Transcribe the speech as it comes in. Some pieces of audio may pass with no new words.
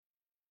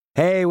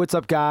Hey, what's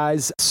up,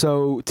 guys?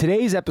 So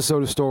today's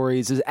episode of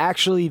Stories is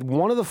actually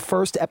one of the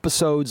first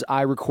episodes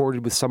I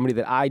recorded with somebody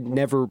that I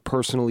never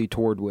personally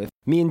toured with.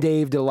 Me and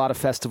Dave did a lot of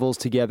festivals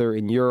together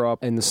in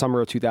Europe in the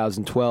summer of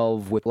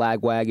 2012 with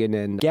Lagwagon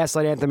and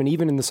Gaslight Anthem, and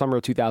even in the summer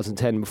of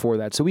 2010 before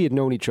that. So we had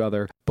known each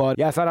other. But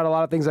yeah, I found out a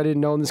lot of things I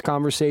didn't know in this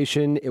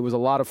conversation. It was a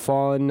lot of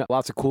fun,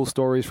 lots of cool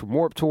stories from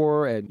Warped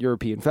Tour and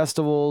European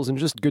festivals, and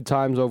just good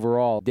times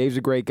overall. Dave's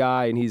a great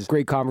guy, and he's a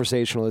great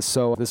conversationalist,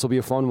 so this will be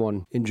a fun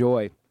one.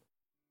 Enjoy.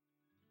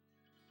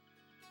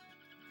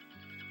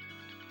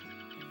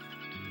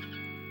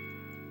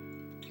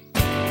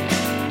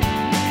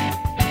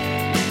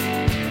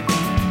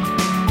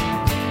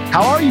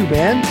 How are you,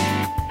 man?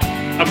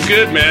 I'm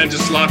good, man.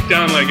 Just locked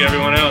down like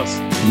everyone else.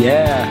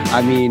 Yeah,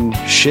 I mean,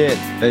 shit.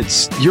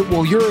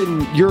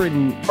 You're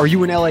in. Are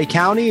you in LA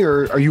County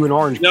or are you in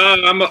Orange? No,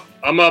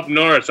 I'm up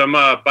north. I'm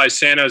by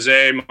San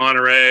Jose,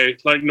 Monterey,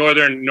 like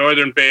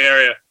northern Bay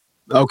Area.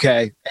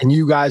 Okay, and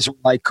you guys are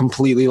like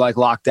completely like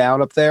locked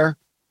down up there?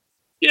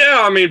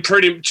 Yeah, I mean,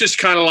 pretty just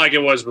kind of like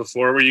it was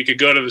before, where you could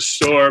go to the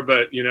store,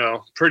 but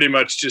pretty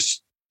much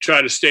just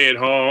try to stay at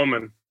home.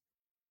 And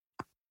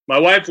my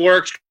wife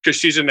works because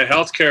she's in the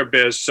healthcare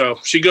biz, so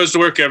she goes to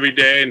work every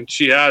day, and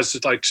she has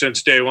like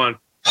since day one.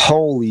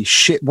 Holy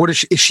shit! What does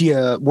she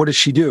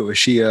do? Is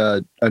she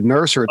a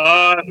nurse or?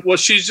 Well,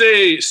 she's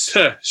a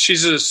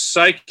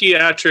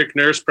psychiatric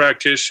nurse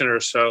practitioner.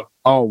 So.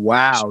 Oh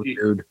wow,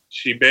 dude.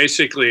 She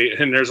basically,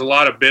 and there's a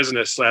lot of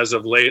business as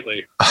of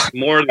lately,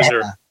 more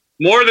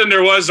than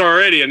there was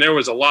already, and there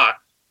was a lot.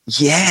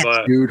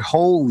 Yeah, dude.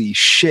 Holy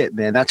shit,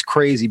 man. That's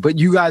crazy. But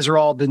you guys have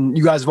all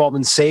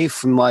been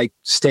safe and like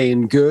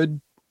staying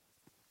good.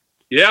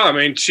 Yeah, I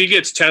mean, she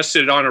gets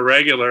tested on a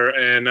regular,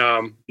 and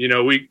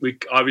we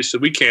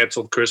obviously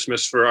canceled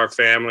Christmas for our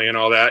family and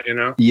all that.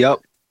 Yep.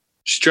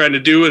 She's trying to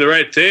do the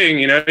right thing.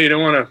 You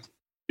don't want to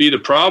be the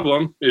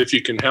problem if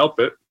you can help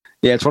it.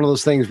 Yeah, it's one of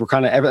those things where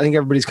I think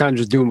everybody's kind of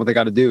just doing what they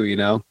got to do.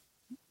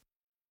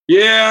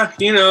 Yeah,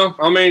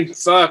 I mean,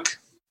 fuck,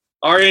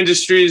 our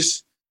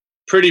industry's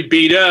pretty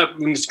beat up,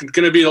 and it's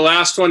going to be the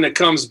last one that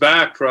comes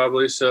back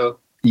probably. So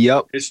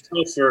yep, it's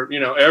tough for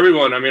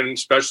everyone. I mean,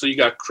 especially you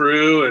got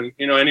crew and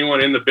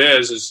anyone in the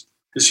biz is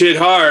hit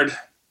hard.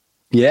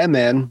 Yeah,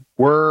 man.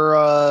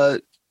 We're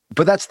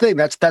but that's the thing.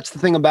 That's the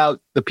thing about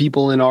the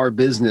people in our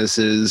business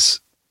is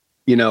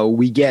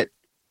we get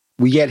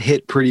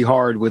hit pretty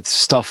hard with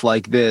stuff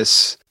like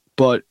this,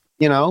 but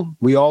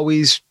we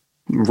always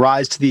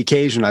rise to the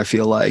occasion. I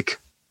feel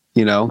like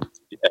Yeah.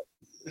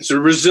 It's a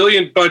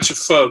resilient bunch of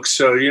folks,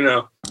 so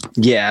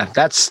Yeah,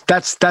 that's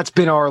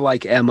been our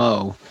like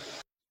MO.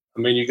 I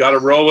mean, you got to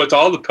roll with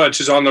all the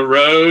punches on the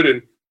road,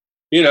 and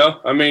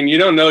I mean, you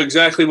don't know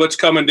exactly what's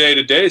coming day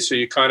to day, so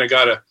you kind of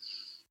got to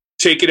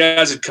take it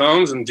as it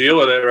comes and deal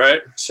with it,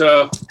 right?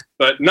 So,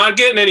 but not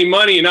getting any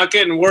money, not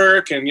getting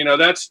work, and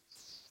that's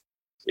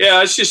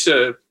it's just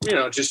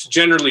just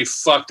generally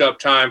fucked up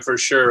time for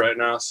sure right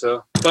now.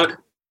 So, but.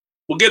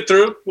 We'll get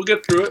through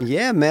it.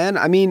 Yeah, man.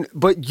 I mean,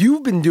 but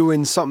you've been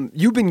doing something.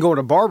 You've been going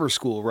to barber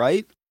school,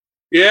 right?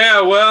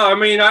 Yeah. Well, I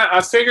mean, I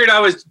figured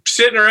I was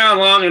sitting around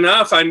long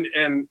enough, and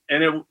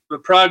the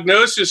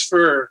prognosis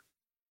for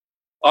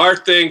our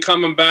thing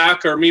coming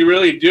back or me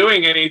really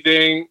doing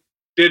anything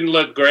didn't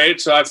look great.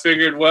 So I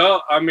figured,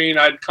 well, I mean,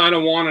 I kind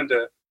of wanted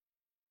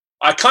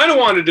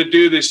to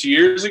do this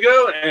years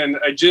ago, and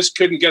I just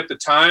couldn't get the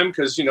time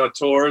because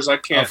tours. I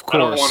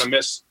don't want to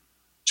miss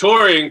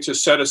touring to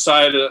set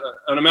aside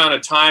an amount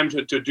of time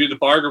to do the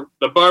barber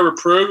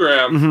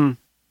program. Mm-hmm.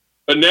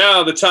 But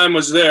now the time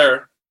was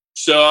there.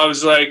 So I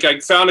was like, I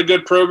found a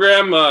good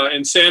program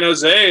in San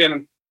Jose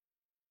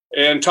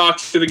and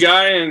talked to the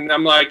guy. And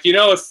I'm like,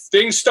 if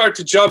things start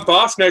to jump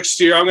off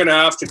next year, I'm going to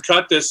have to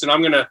cut this, and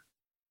I'm going to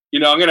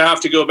have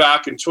to go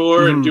back and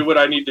tour and do what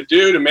I need to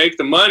do to make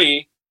the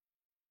money,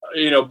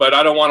 but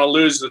I don't want to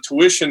lose the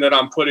tuition that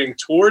I'm putting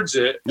towards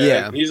it.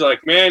 Yeah. And he's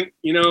like, man,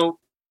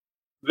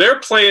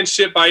 they're playing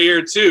shit by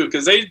ear too,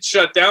 because they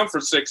shut down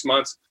for 6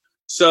 months.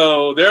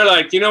 So they're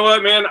like, you know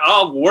what, man,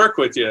 I'll work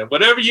with you.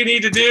 Whatever you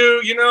need to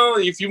do,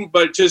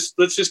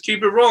 let's just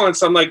keep it rolling.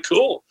 So I'm like,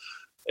 cool.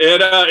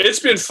 And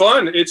it's been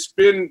fun. It's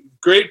been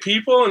great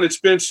people, and it's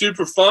been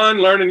super fun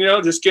learning,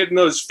 just getting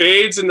those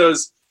fades and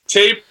those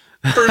tapers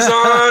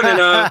on. And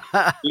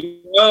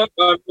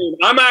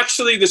I'm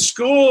actually, the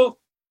school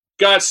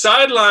got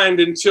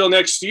sidelined until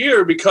next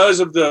year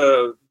because of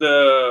the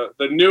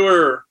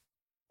newer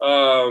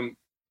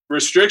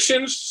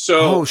restrictions.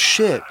 So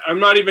shit. I'm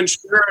not even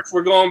sure if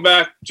we're going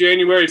back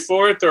January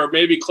 4th or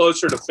maybe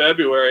closer to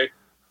February.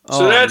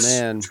 So that's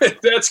man.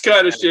 That's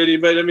kind of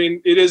shitty, but I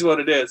mean, it is what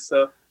it is.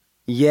 So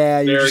yeah,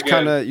 you're just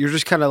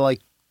kind of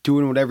like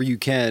doing whatever you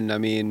can. I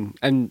mean,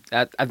 and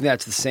I think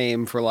that's the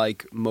same for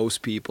like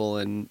most people,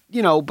 and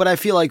but I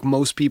feel like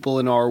most people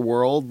in our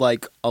world,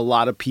 like a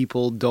lot of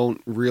people don't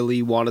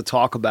really want to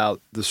talk about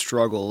the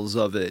struggles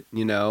of it,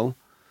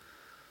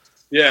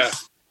 Yeah.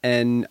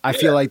 And I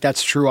feel like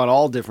that's true on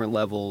all different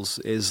levels,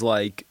 is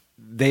like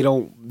they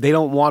don't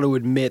want to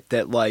admit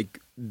that like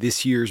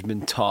this year's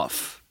been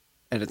tough.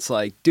 And it's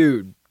like,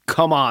 dude,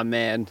 come on,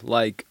 man.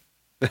 Like,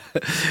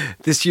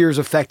 this year's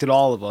affected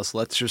all of us.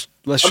 Let's just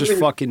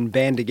fucking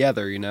band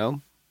together, you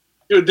know?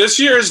 Dude, this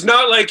year is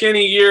not like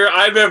any year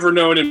I've ever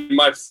known in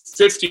my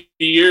 50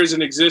 years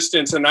in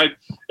existence. And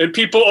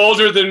people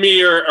older than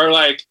me are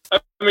like, I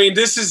mean,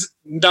 this is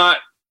not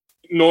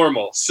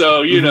normal.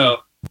 So, you know,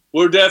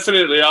 we're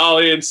definitely all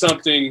in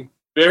something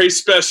very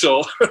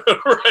special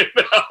right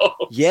now.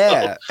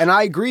 Yeah. So, and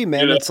I agree,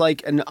 man. You know? It's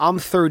like, and I'm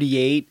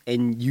 38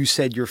 and you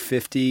said you're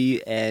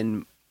 50,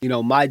 and you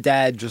know, my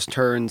dad just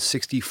turned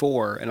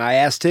 64, and I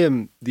asked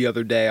him the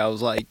other day, I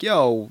was like,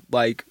 yo,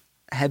 like,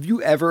 have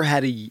you ever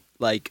had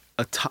like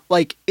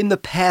in the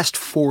past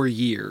 4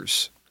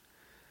 years,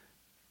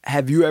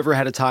 have you ever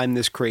had a time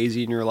this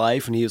crazy in your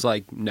life? And he was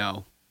like,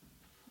 no,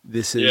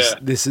 this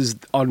is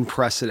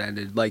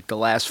unprecedented. Like the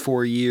last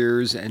 4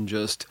 years and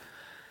just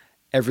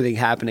everything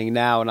happening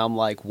now. And I'm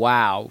like,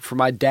 wow, for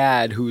my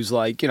dad, who's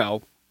like, you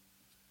know,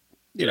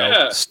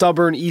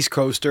 stubborn East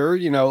Coaster,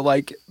 you know,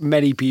 like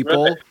many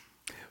people. Right.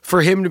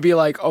 For him to be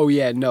like, oh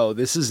yeah, no,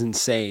 this is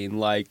insane.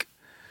 Like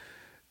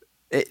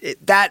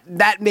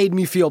that made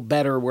me feel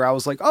better, where I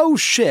was like, oh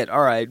shit,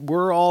 all right,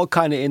 we're all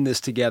kind of in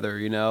this together,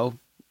 you know?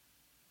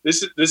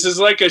 This is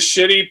like a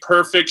shitty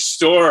perfect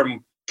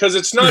storm, because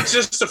it's not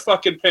just a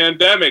fucking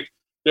pandemic.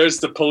 There's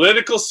the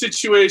political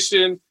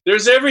situation.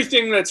 There's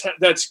everything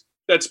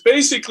that's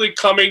basically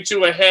coming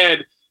to a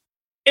head.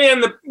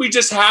 And we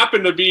just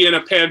happen to be in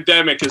a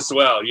pandemic as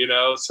well, you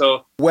know?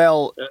 So,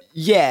 well,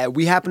 yeah,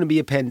 we happen to be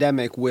a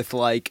pandemic with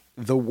like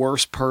the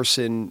worst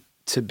person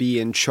to be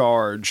in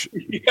charge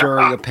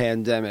during a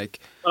pandemic.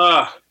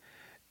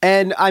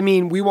 And I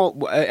mean, we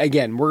won't,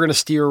 again, we're going to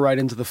steer right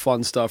into the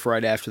fun stuff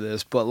right after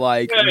this, but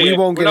like, we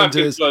won't get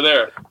into this.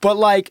 There. But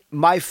like,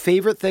 my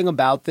favorite thing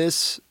about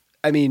this,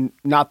 I mean,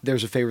 not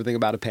there's a favorite thing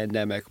about a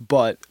pandemic,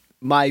 but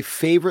my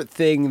favorite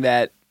thing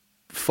that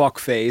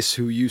fuckface,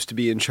 who used to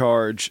be in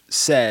charge,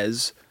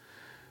 says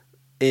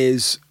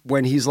is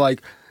when he's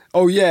like,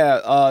 oh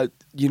yeah,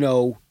 you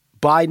know,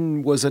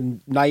 Biden was a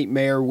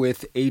nightmare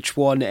with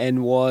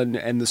H1N1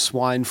 and the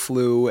swine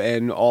flu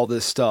and all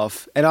this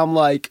stuff. And I'm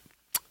like,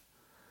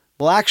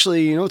 well,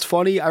 actually, you know what's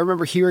funny? I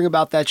remember hearing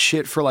about that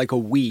shit for like a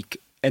week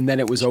and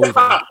then it was over.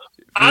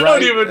 I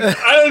don't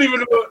even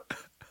know.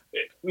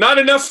 Not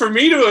enough for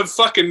me to have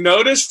fucking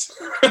noticed.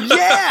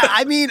 Yeah,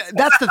 I mean,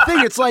 that's the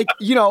thing. It's like,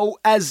 you know,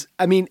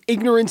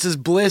 ignorance is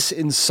bliss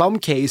in some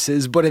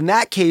cases, but in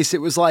that case, it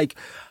was like,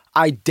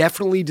 I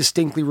definitely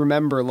distinctly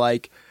remember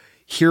like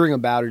hearing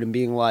about it and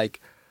being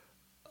like,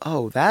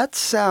 oh, that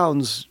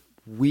sounds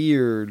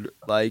weird.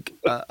 Like,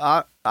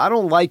 I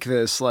don't like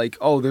this. Like,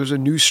 oh, there's a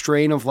new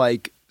strain of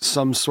like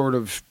some sort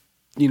of,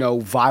 you know,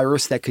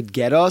 virus that could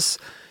get us.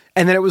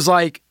 And then it was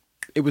like,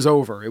 it was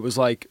over. It was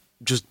like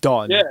just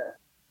done. Yeah.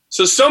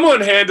 So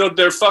someone handled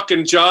their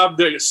fucking job.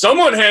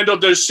 Someone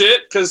handled their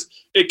shit, because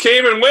it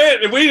came and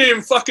went, and we didn't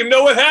even fucking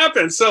know what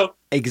happened. So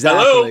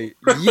exactly,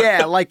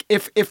 yeah. Like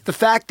if the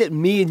fact that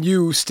me and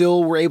you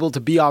still were able to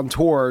be on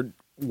tour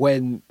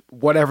when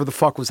whatever the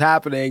fuck was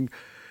happening,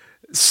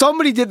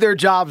 somebody did their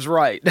jobs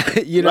right,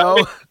 you know?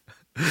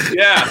 Right.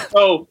 Yeah.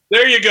 Oh,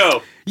 there you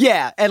go.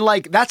 Yeah, and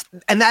like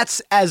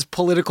that's as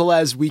political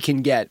as we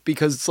can get,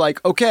 because it's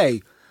like,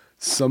 okay,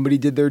 somebody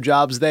did their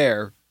jobs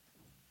there.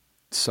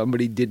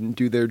 Somebody didn't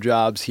do their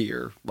jobs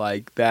here.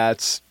 Like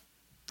that's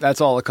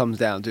all it comes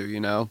down to, you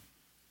know?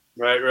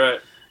 Right.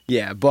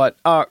 Yeah, but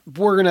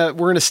we're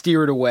gonna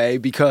steer it away,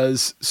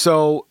 because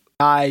so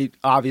I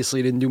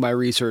obviously didn't do my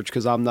research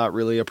because I'm not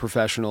really a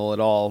professional at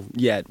all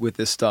yet with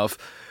this stuff.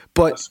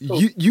 But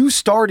cool. you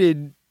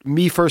started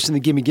Me First in the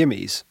Gimme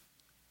Gimmes.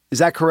 Is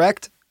that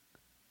correct?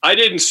 I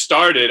didn't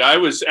start it. I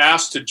was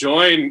asked to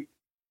join,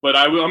 but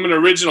I'm an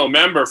original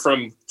member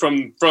from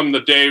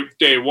the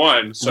day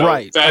one. So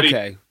right.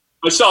 Okay.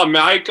 I saw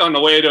Mike on the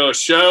way to a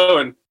show,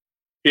 and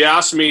he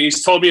asked me,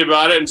 he's told me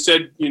about it and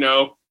said, you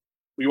know,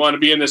 we want to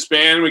be in this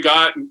band. We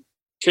got,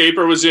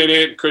 Caper was in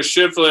it, and Chris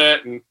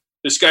Shiflett, and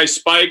this guy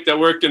Spike that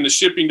worked in the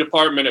shipping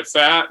department at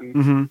FAT.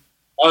 And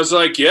I was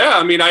like, yeah,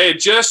 I mean, I had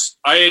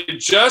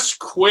just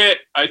quit,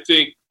 I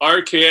think,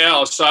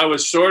 RKL. So I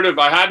was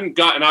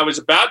I was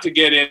about to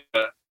get in,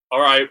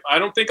 I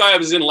don't think I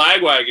was in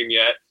Lagwagon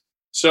yet.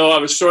 So I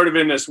was sort of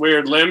in this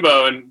weird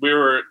limbo, and we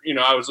were, you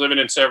know, I was living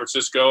in San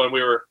Francisco, and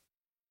we were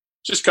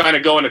just kind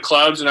of going to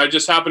clubs, and I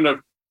just happened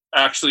to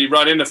actually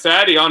run into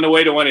Fatty on the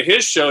way to one of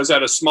his shows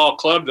at a small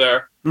club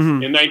there in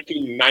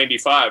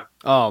 1995.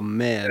 Oh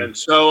man. And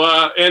so,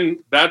 and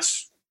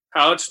that's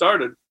how it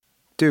started.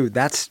 Dude,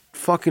 that's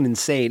fucking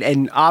insane.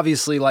 And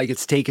obviously, like,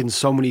 it's taken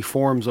so many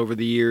forms over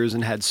the years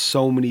and had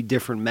so many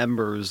different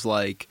members.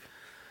 Like,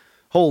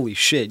 holy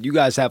shit, you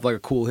guys have like a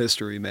cool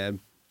history, man.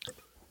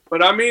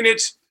 But I mean,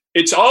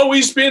 it's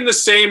always been the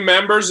same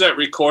members that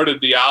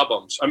recorded the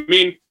albums. I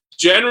mean,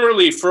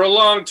 generally, for a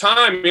long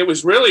time, it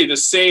was really the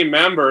same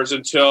members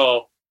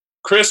until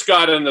Chris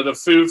got into the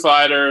Foo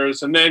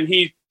Fighters, and then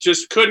he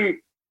just couldn't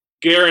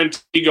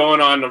guarantee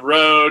going on the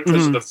road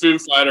because of the Foo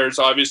Fighters.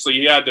 Obviously,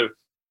 he had to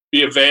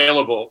be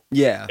available.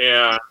 Yeah.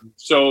 And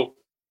so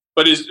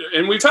but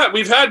and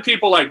we've had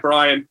people like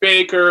Brian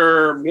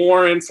Baker,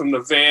 Warren from the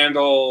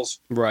Vandals,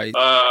 right?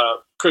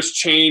 Chris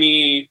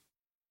Chaney,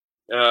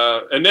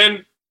 and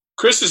then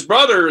Chris's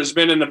brother has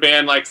been in the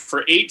band like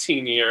for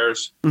 18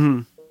 years.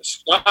 Mm-hmm.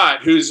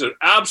 Scott, who's an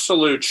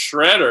absolute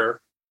shredder,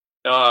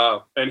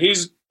 and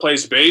he's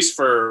plays bass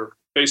for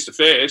Face to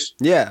Face.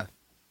 Yeah.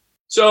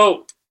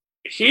 So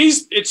he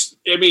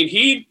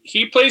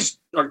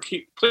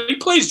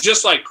plays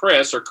just like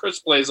Chris, or Chris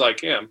plays like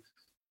him.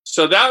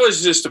 So that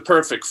was just a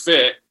perfect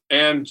fit.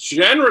 And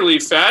generally,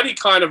 Fatty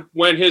kind of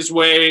went his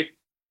way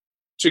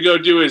to go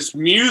do his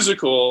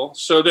musical.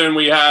 So then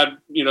we had,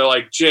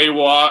 like Jay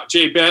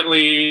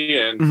Bentley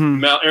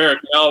and Eric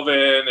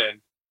Melvin and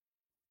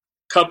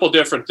a couple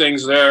different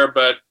things there.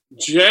 But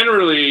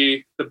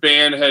generally, the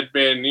band had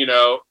been,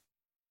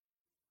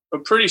 a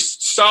pretty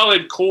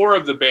solid core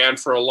of the band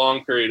for a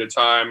long period of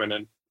time, and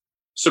then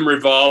some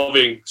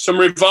revolving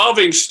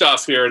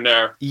stuff here and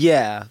there.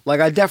 Yeah, like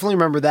I definitely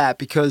remember that,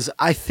 because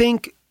I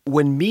think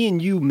when me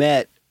and you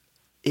met,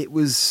 it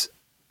was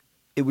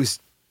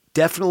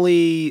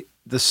definitely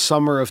the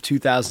summer of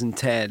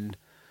 2010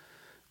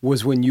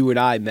 was when you and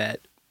I met.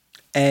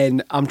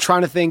 And I'm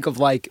trying to think of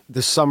like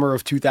the summer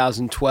of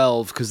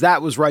 2012, because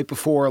that was right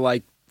before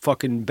like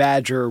fucking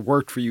Badger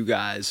worked for you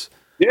guys.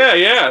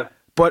 Yeah.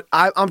 But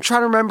I'm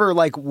trying to remember,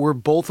 like, were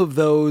both of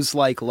those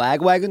like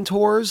Lagwagon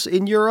tours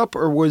in Europe,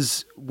 or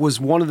was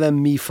one of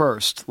them me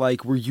first?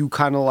 Like, were you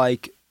kind of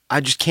like, I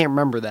just can't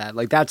remember that.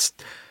 Like, I've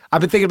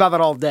been thinking about that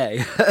all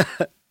day.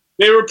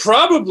 They were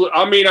probably,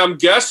 I'm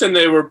guessing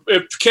they were,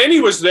 if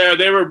Kenny was there,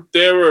 they were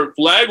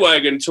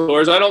Lagwagon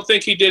tours. I don't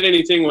think he did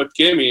anything with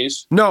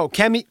Gimmies. No,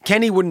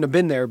 Kenny wouldn't have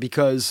been there,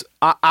 because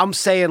I'm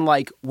saying,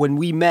 like, when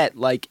we met,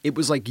 like, it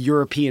was like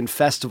European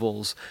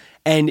festivals,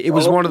 and it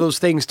was one of those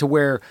things to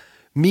where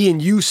me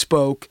and you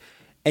spoke,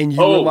 and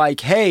you were like,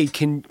 hey,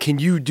 can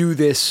you do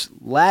this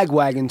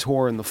Lagwagon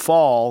tour in the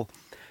fall?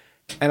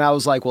 And I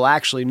was like, well,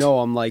 actually, no,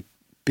 I'm like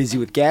busy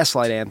with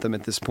Gaslight Anthem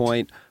at this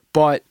point,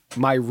 but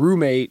my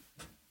roommate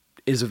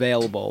is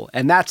available.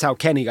 And that's how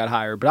Kenny got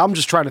hired. But I'm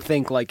just trying to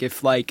think, like,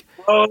 if like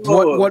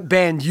what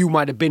band you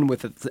might have been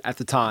with at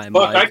the time.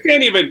 Look, like,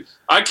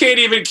 I can't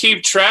even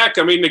keep track.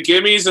 I mean, the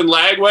Gimmies and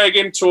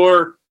Lagwagon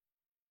tour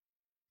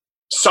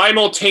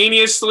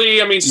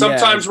simultaneously. I mean,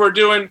 sometimes we're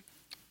doing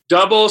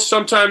doubles.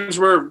 Sometimes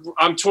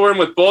I'm touring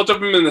with both of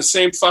them in the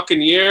same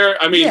fucking year.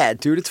 I mean, yeah,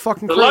 dude, it's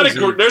fucking crazy.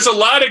 There's a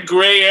lot of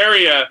gray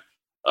area,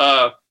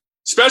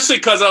 especially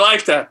because I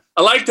like to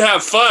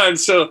have fun.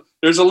 So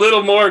there's a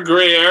little more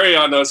gray area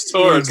on those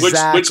tours.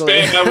 Exactly. Which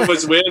band I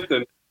was with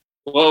and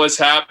what was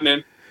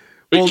happening.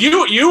 But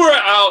you were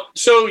out.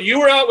 So you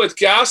were out with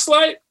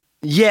Gaslight.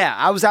 Yeah,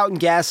 I was out in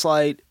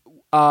Gaslight,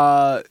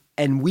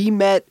 and we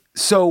met.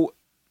 So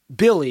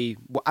Billy,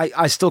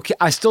 I still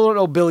don't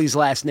know Billy's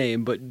last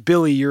name, but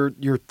Billy, your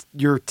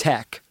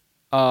tech.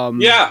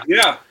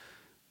 Yeah.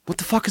 What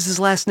the fuck is his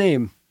last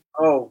name?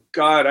 Oh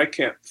God, I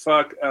can't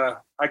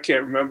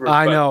remember.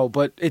 I know,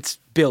 but it's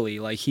Billy.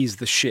 Like, he's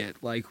the shit.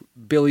 Like,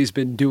 Billy's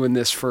been doing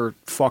this for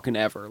fucking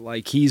ever.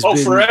 Like, he's been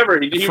forever.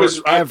 He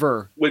was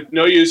ever with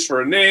No Use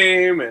for a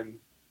Name and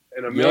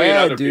a million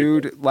other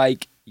dude. people.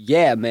 Like,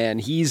 yeah, man,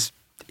 he's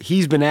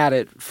been at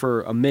it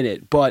for a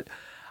minute. But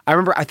I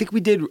remember, I think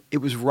it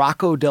was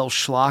Rocco del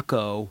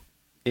Schlacco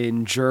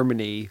in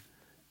Germany,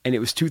 and it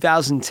was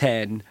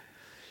 2010,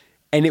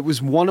 and it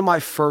was one of my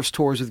first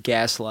tours with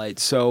Gaslight,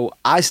 so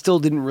I still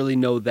didn't really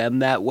know them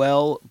that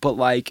well, but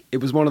like, it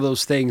was one of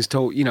those things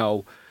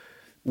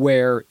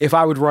where if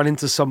I would run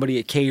into somebody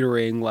at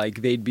catering,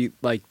 like, they'd be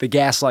like, the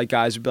Gaslight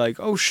guys would be like,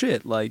 oh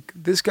shit, like,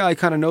 this guy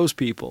kind of knows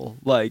people,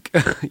 like,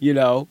 Dude,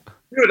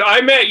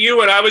 I met you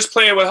when I was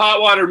playing with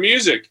Hot Water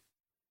Music.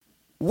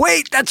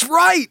 Wait, that's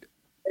right!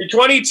 In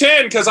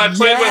 2010, because I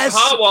played with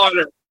Hot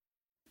Water.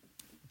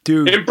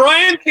 Dude. And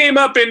Brian came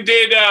up and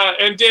did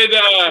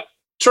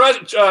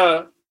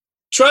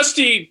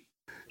Trusty.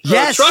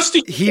 Yes,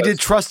 Trusty. He did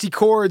Trusty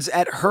Chords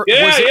at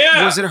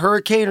was it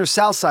Hurricane or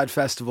Southside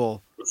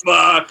Festival?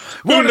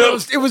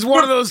 It was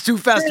one of those two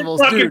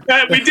festivals, dude.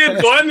 We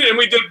did one and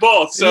we did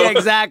both. So. Yeah,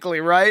 exactly,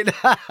 right?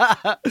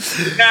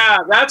 Yeah,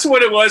 that's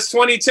what it was,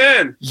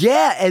 2010.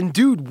 Yeah, and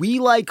dude, we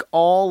like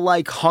all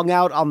like hung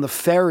out on the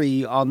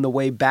ferry on the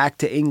way back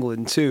to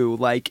England too.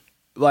 Like,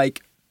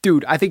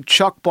 dude, I think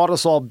Chuck bought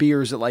us all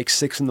beers at like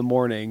 6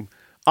 a.m.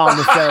 on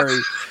the ferry.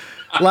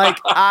 Like,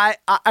 I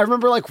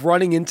remember like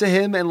running into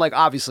him, and like,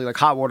 obviously, like,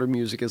 Hot Water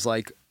Music is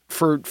like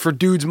for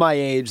dudes my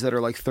age that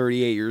are like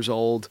 38 years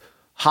old.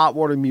 Hot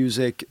Water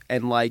Music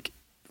and like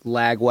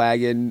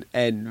Lagwagon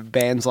and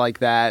bands like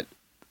that,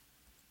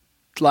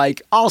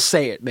 like, I'll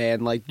say it,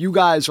 man, like, you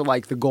guys are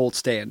like the gold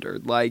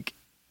standard, like,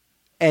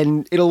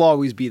 and it'll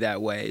always be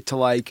that way. To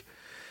like,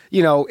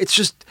 it's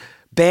just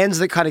bands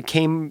that kind of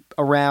came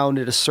around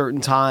at a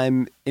certain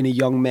time in a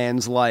young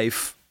man's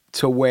life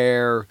to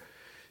where,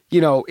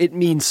 it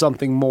means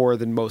something more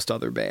than most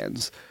other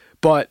bands.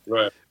 But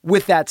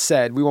with that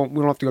said, we don't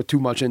have to go too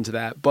much into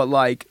that, but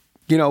like,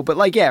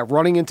 yeah,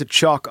 running into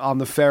Chuck on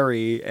the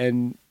ferry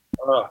and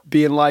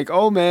being like,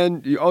 oh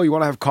man, you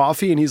want to have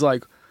coffee? And he's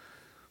like,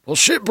 well,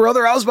 shit,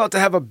 brother, I was about to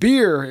have a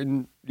beer.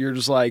 And you're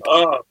just like,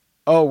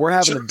 oh, we're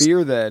having a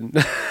beer then.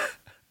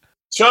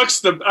 Chuck's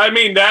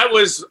that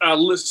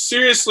was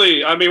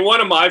seriously,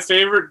 one of my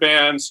favorite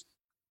bands.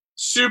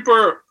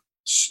 Super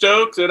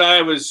stoked that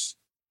I was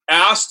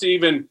asked to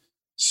even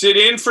sit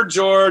in for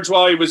George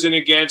while he was in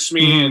Against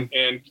Me.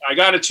 And I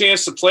got a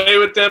chance to play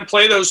with them,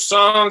 play those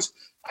songs,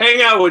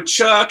 hang out with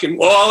Chuck and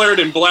Wallard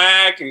and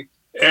Black and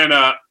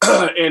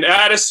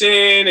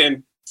Addison,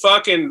 and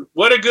fucking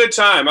what a good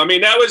time.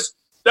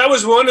 That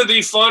was one of the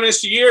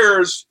funnest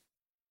years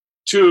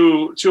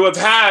to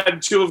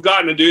have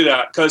gotten to do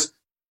that. Cause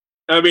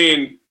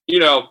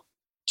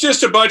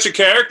just a bunch of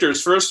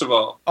characters, first of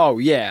all. Oh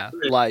yeah.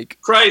 Like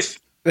Christ,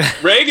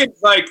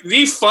 Reagan's like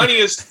the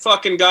funniest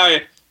fucking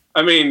guy.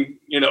 When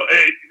you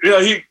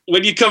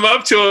come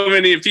up to him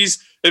and if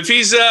he's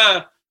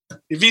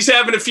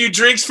having a few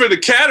drinks for the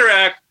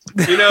cataract,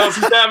 if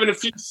he's having a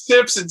few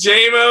sips of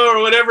JMO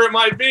or whatever it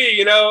might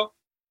be,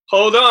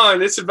 hold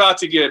on, it's about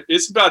to get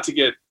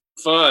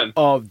fun.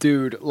 Oh,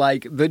 dude,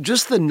 like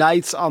the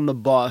nights on the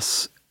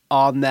bus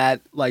on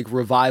that like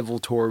revival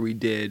tour we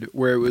did,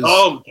 where it was,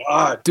 oh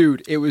god,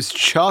 dude, it was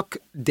Chuck,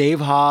 Dave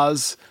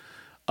Haas,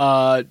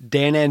 Dan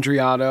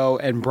Andriano,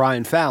 and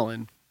Brian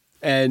Fallon,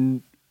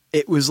 and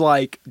it was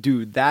like,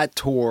 dude, that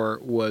tour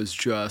was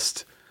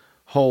just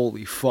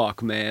holy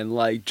fuck, man!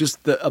 Like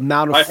just the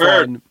amount of fun.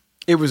 Heard.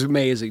 It was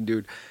amazing,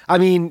 dude. Matt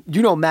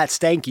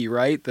Stanky,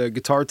 right? The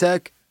guitar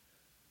tech.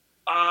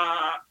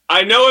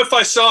 I know if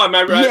I saw him,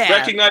 I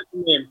recognize the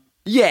name.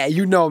 Yeah,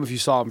 you know him if you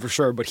saw him for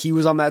sure. But he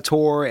was on that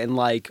tour, and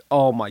like,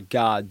 oh my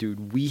god,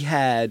 dude, we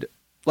had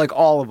like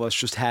all of us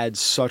just had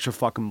such a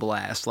fucking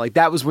blast. Like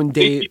that was when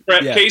Dave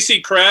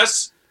Casey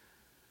Kress.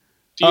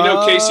 Do you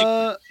know Casey?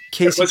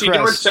 Casey was he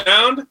doing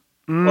sound?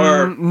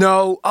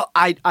 No,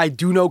 I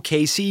do know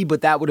Casey,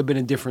 but that would have been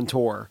a different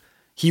tour.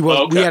 He was.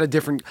 Okay. We had a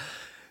different.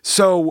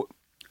 So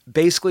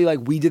basically, like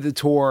we did the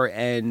tour,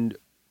 and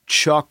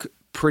Chuck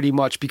pretty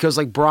much, because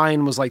like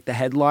Brian was like the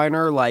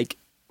headliner, like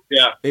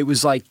it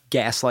was like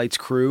Gaslight's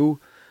crew.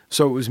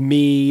 So it was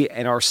me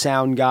and our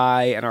sound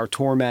guy and our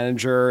tour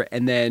manager,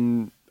 and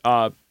then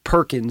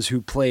Perkins,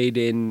 who played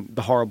in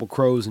the Horrible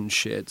Crows and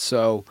shit.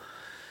 So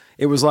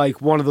it was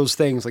like one of those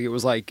things. Like it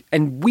was like,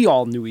 and we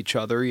all knew each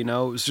other. It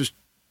was just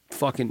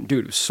fucking,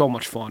 dude. It was so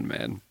much fun,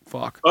 man.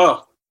 Fuck.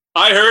 Oh,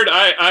 I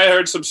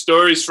heard some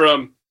stories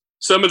from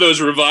some of those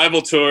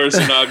revival tours,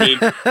 and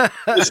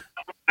it's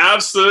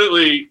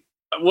absolutely.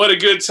 What a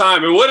good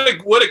time, and what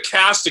a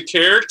cast of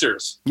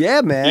characters.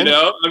 Yeah, man.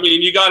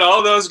 You got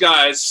all those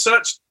guys,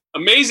 such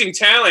amazing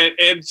talent,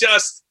 and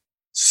just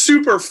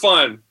super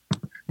fun.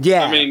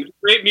 Yeah.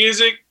 Great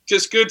music,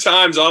 just good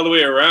times all the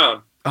way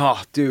around.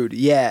 Oh, dude,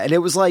 yeah. And it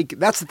was like,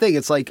 that's the thing.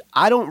 It's like,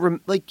 I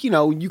don't,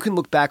 you can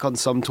look back on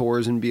some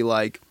tours and be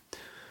like,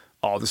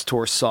 oh, this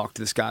tour sucked.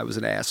 This guy was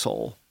an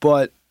asshole.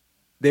 But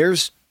I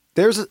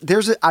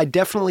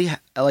definitely,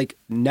 like,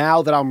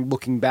 now that I'm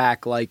looking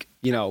back, like,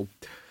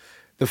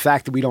 the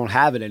fact that we don't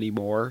have it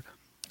anymore,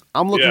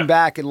 I'm looking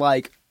back and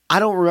like, I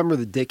don't remember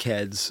the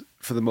dickheads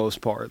for the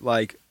most part.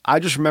 Like, I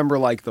just remember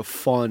like the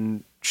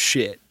fun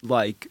shit.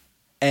 Like,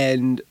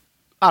 and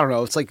I don't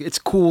know, it's like, it's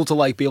cool to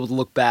like be able to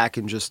look back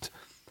and just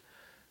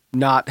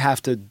not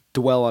have to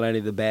dwell on any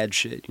of the bad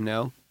shit,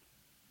 Man,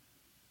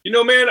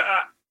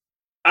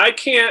 I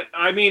can't,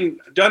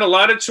 done a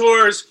lot of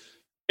tours,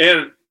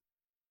 and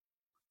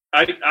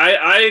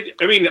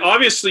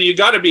obviously you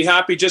got to be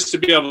happy just to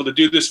be able to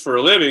do this for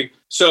a living.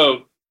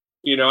 So,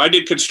 I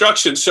did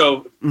construction.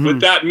 So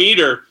with that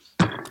meter,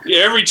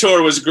 every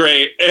tour was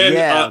great.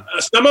 And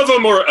some of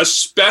them were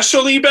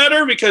especially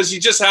better because you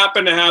just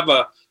happen to have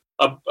a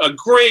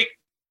great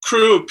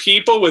crew of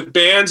people with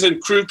bands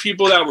and crew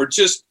people that were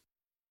just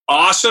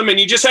awesome. And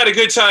you just had a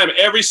good time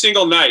every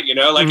single night,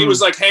 it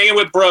was like hanging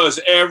with bros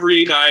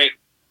every night.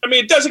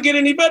 It doesn't get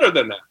any better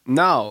than that.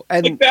 No.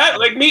 And like that,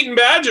 like Meat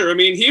Badger.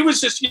 He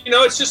was just,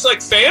 it's just like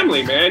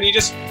family, man. You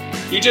just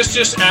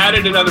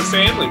added another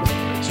family.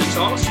 It's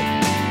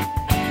awesome.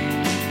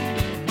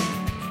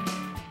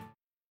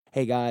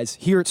 Hey guys,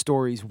 here at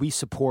Stories, we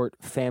support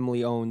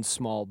family-owned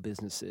small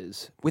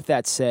businesses. With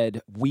that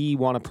said, we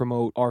want to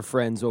promote our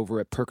friends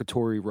over at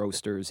Purgatory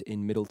Roasters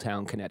in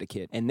Middletown,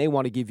 Connecticut, and they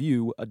want to give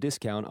you a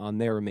discount on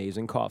their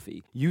amazing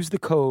coffee. Use the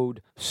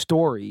code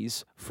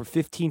STORIES for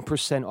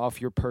 15% off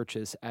your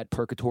purchase at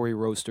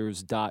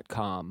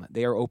purgatoryroasters.com.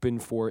 They are open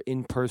for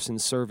in-person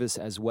service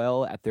as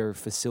well at their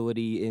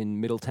facility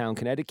in Middletown,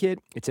 Connecticut.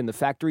 It's in the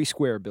Factory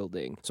Square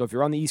building. So if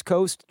you're on the East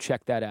Coast,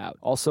 check that out.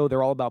 Also,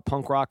 they're all about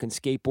punk rock and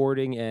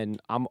skateboarding, and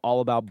I'm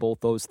all about both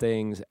those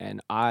things,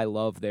 and I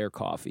love their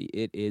coffee.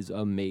 It is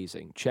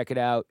amazing. Check it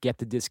out. Get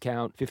the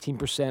discount.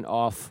 15%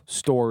 off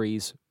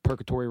Stories,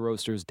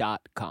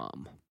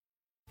 purgatoryroasters.com.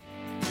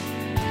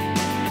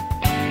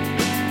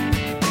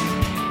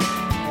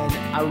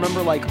 And I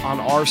remember, like, on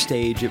our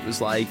stage, it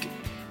was like,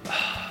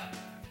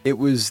 it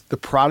was the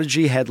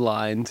Prodigy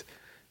headlined,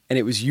 and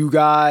it was you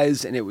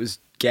guys, and it was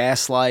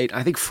Gaslight.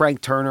 I think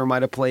Frank Turner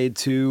might have played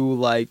too.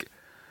 Like,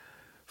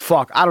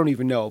 fuck, I don't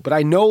even know. But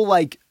I know,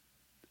 like,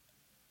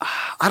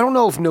 I don't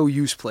know if No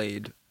Use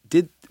played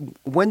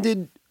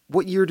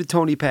what year did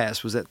Tony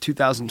pass? Was that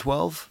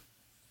 2012?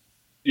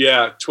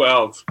 Yeah,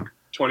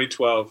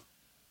 2012.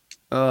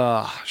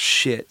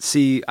 Shit.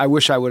 See, I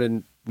wish I would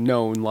have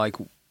known, like,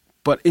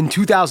 but in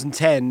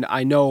 2010,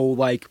 I know,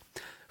 like,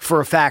 for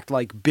a fact,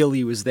 like,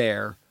 Billy was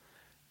there,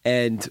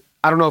 and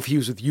I don't know if he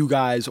was with you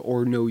guys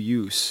or No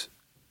Use.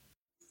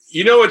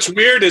 You know what's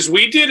weird is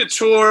we did a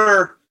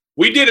tour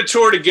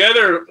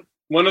together.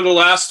 One of the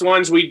last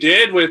ones we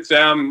did with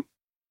them,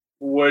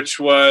 which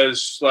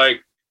was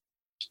like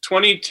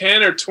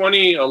 2010 or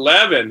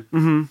 2011.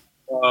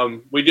 Mm-hmm.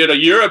 We did a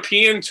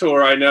European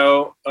tour, I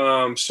know.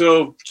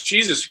 So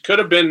Jesus, it could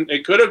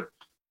have.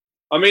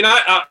 I mean,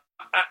 I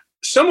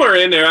somewhere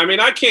in there. I mean,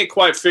 I can't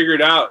quite figure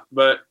it out,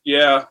 but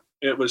yeah,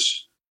 it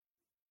was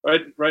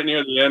right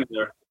near the end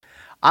there.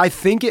 I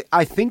think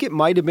it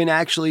might have been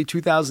actually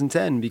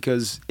 2010,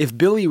 because if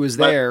Billy was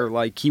there,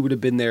 like, he would have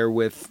been there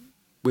with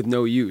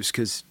No Use,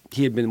 because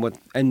he had been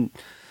and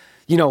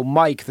you know,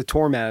 Mike, the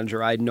tour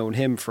manager, I'd known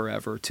him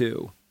forever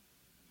too.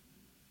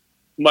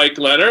 Mike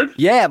Leonard?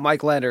 Yeah,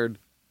 Mike Leonard.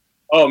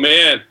 Oh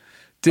man,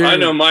 dude, I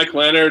know Mike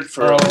Leonard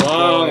for a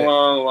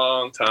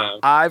long time.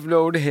 I've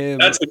known him.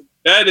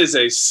 That is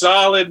a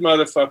solid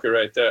motherfucker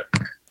right there.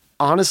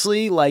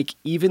 Honestly, like,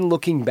 even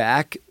looking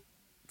back,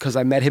 because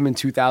I met him in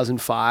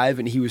 2005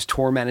 and he was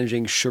tour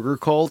managing Sugar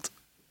Cult.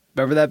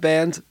 Remember that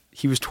band?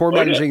 He was tour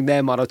managing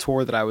them on a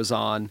tour that I was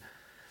on.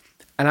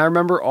 And I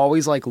remember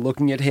always, like,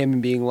 looking at him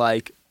and being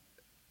like,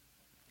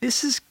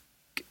 this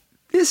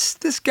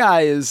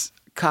guy is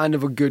kind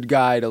of a good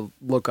guy to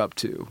look up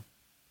to.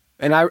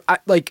 And I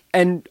like,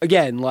 and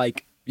again,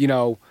 like, you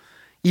know,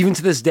 even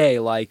to this day,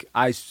 like,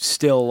 I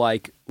still,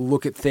 like,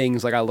 look at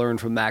things like I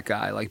learned from that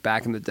guy, like,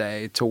 back in the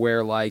day, to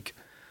where, like,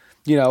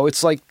 you know,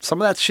 it's like some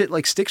of that shit,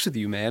 like, sticks with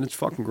you, man. It's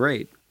fucking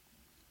great.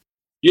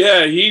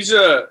 Yeah, he's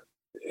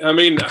I'm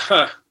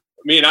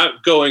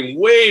going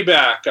way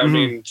back. I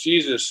mean,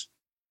 Jesus.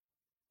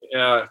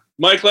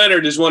 Mike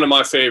Leonard is one of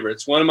my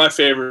favorites. One of my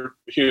favorite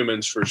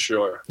humans for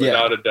sure,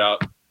 without a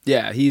doubt.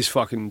 Yeah, he's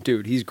fucking,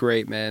 dude, he's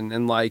great, man.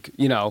 And, like,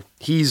 you know,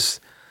 he's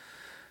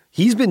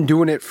been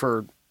doing it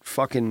for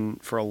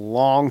a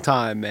long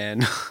time,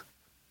 man.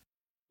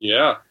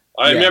 Yeah.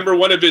 I remember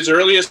one of his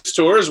earliest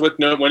tours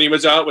when he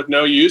was out with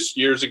No Use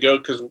years ago,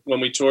 because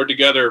when we toured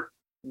together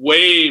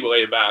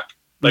way back.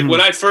 Like when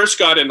I first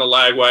got into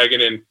Lagwagon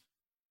in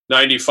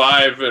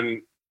 95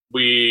 and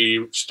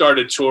we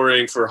started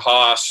touring for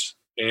Haas,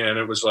 and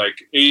it was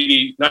like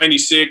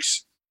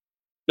 96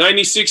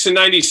 and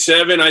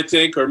 97, I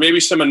think, or maybe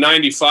some of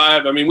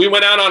 95. I mean, we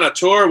went out on a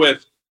tour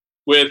with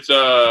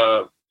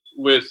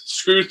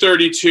Screw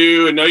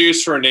 32 and No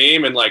Use for a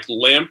Name and like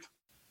Limp.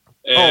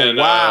 And,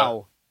 oh,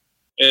 wow.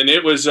 And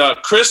it was,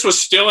 Chris was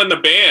still in the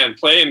band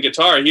playing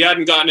guitar. He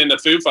hadn't gotten into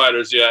Foo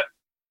Fighters yet.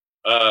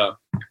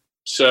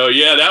 So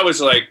yeah, that was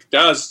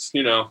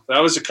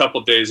a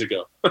couple days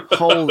ago. That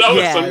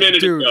was a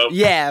minute ago.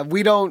 Yeah,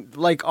 we don't,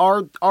 like,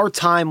 our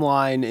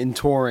timeline in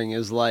touring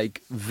is,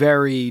 like,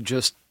 very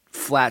just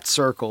flat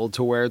circle,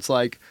 to where it's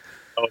like,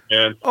 oh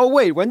man, oh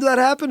wait, when did that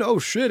happen? Oh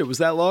shit, it was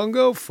that long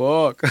ago?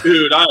 Fuck.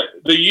 Dude,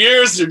 the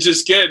years are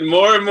just getting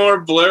more and more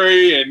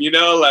blurry, and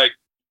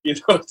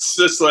it's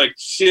just like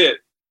shit.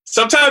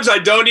 Sometimes I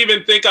don't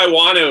even think I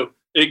want to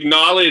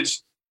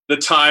acknowledge the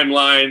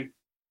timeline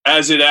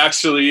as it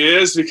actually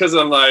is, because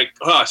I'm like,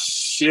 oh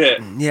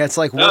shit. Yeah, it's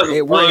like we're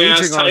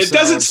aging ourselves. It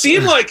doesn't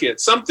seem like it.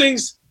 Some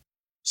things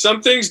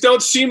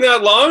don't seem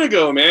that long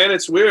ago, man.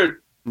 It's weird.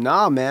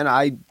 Nah, man,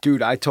 I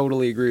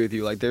totally agree with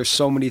you. Like, there's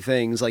so many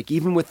things, like,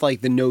 even with,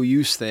 like, the No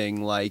Use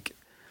thing, like,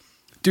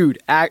 dude,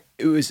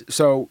 it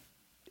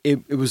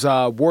was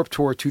Warped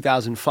Tour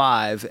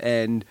 2005,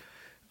 and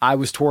I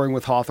was touring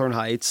with Hawthorne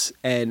Heights,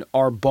 and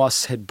our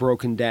bus had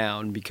broken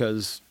down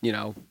because, you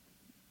know,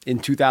 in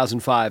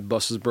 2005,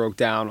 buses broke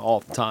down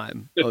all the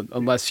time,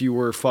 unless you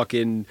were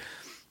fucking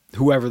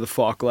whoever the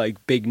fuck,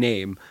 like, big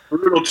name.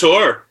 Brutal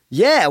tour.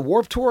 Yeah,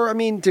 Warped Tour. I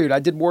mean, dude, I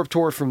did Warped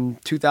Tour from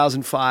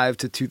 2005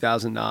 to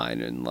 2009,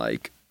 and,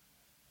 like,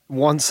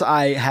 once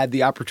I had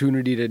the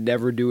opportunity to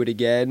never do it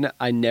again,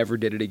 I never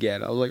did it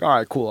again. I was like, all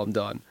right, cool, I'm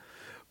done.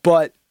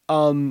 But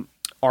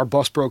our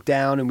bus broke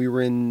down,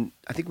 and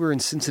I think we were in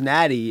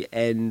Cincinnati,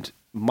 and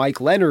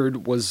Mike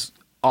Leonard was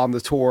on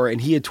the tour,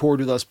 and he had toured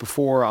with us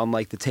before on,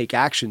 like, the Take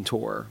Action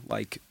tour,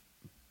 like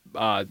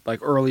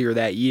earlier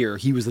that year.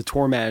 He was the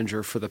tour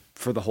manager for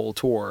the whole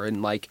tour,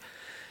 and, like,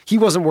 he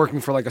wasn't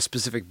working for, like, a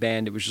specific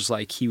band. It was just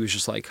like he was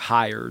just, like,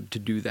 hired to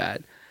do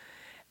that.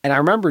 And I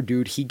remember,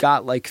 dude, he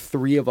got, like,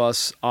 3 of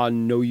us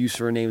on No Use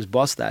for a Name's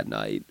bus that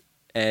night.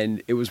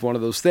 And it was one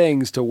of those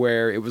things to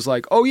where it was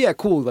like, oh yeah,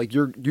 cool. Like,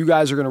 you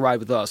guys are going to ride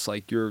with us.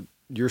 Like, you're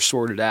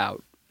sorted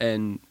out.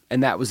 And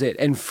that was it.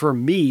 And for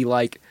me,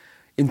 like,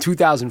 in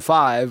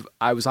 2005,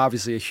 I was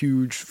obviously a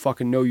huge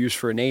fucking No Use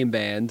for a Name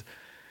band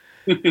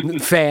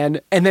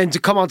fan. And then to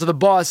come onto the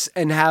bus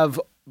and have,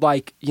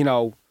 like, you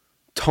know,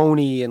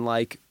 Tony and,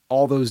 like,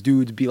 all those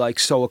dudes be, like,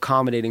 so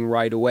accommodating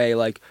right away.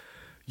 Like,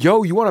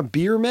 yo, you want a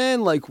beer,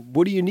 man? Like,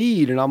 what do you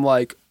need? And I'm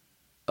like,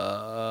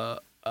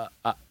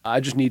 I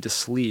just need to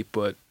sleep,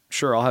 but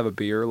sure, I'll have a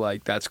beer.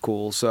 Like, that's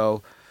cool.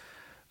 So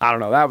I don't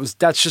know.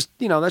 That's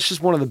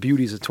just one of the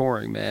beauties of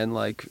touring, man.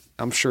 Like,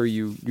 I'm sure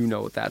you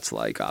know what that's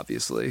like,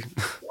 obviously.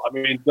 I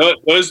mean,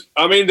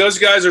 those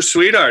guys are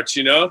sweethearts,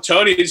 you know.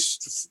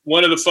 Tony's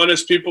one of the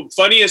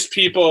funniest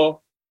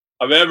people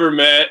I've ever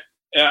met.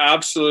 Yeah,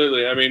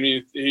 absolutely. I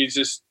mean, he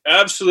just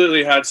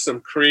absolutely had some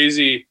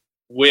crazy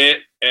wit,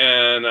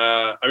 and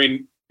I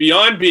mean,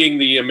 beyond being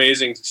the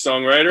amazing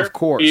songwriter, of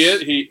course,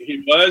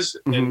 he was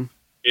and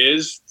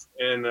is,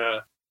 and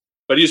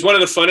but he's one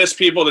of the funnest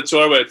people to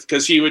tour with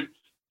because you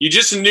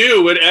just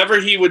knew whatever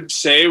he would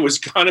say was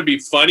gonna be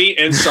funny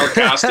and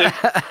sarcastic,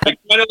 like,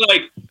 kind of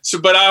like so.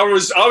 But I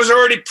was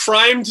already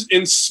primed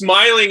and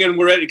smiling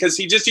and ready because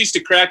he just used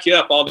to crack you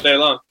up all day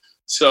long.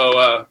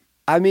 So.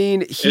 I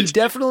mean, he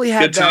definitely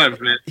had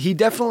times, man. He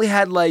definitely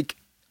had like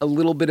a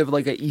little bit of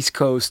like a East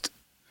Coast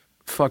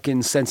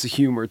fucking sense of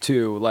humor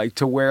too, like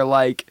to where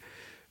like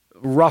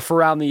rough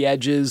around the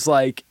edges,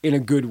 like in a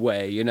good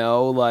way, you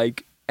know,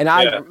 like. And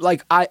I've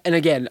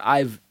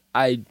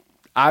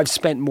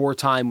spent more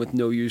time with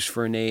No Use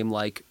for a Name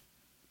like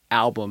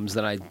albums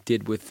than I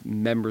did with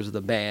members of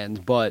the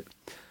band, but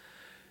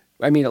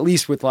I mean, at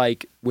least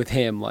with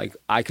him, like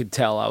I could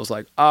tell I was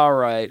like, all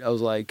right, I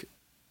was like,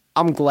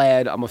 I'm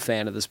glad I'm a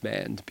fan of this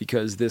band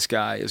because this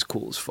guy is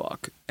cool as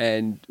fuck.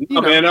 And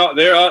man,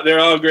 they're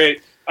all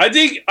great. I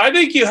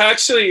think you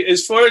actually,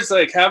 as far as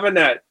like having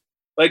that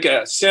like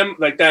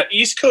that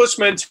East Coast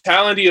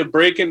mentality of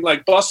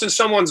busting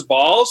someone's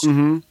balls.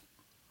 Mm-hmm.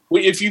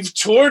 If you've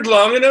toured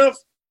long enough,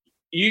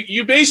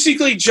 you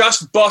basically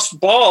just bust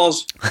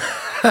balls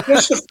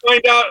just to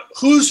find out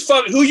who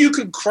you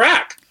can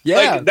crack. Yeah,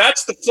 like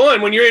that's the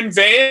fun when you're in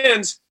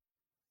vans.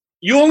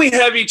 You only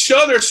have each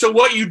other, so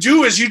what you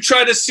do is you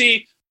try to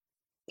see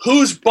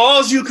whose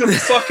balls you can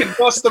fucking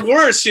bust the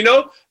worst, you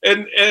know?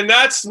 And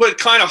that's what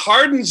kind of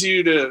hardens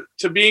you to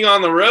being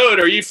on the road,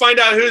 or you find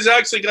out who's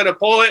actually going to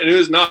pull it and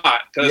who's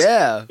not.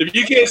 Because if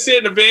you can't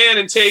sit in a van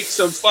and take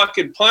some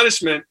fucking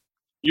punishment,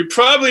 you're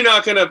probably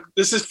not going to –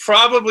 this is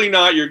probably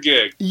not your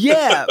gig.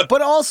 Yeah,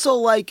 but also,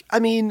 like, I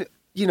mean –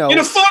 you know, in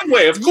a fun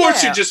way, of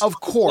course, you're just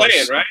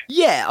playing, right?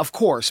 Yeah, of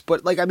course.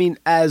 But like, I mean,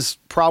 as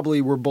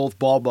probably we're both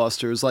ball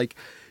busters, like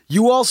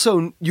you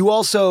also,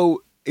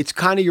 it's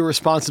kind of your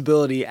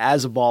responsibility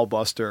as a ball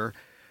buster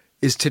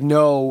is to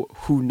know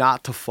who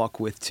not to fuck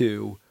with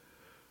too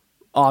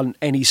on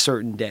any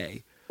certain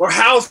day. Or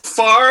how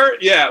far,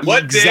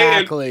 what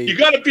exactly. day. You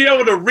got to be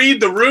able to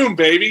read the room,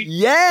 baby.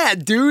 Yeah,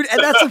 dude. And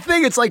that's the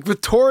thing. It's like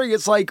with touring,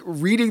 it's like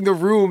reading the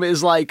room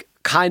is like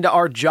kind of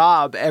our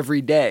job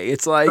every day.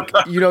 It's like,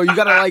 you know, you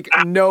got to like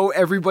know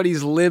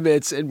everybody's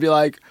limits and be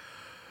like,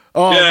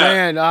 oh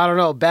man, I don't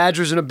know.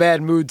 Badger's in a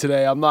bad mood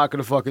today. I'm not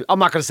going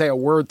to say a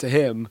word to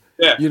him.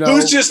 Yeah. You know?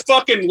 Who's just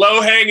fucking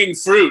low hanging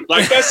fruit?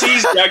 Like that's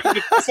easy. I can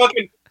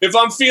if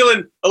I'm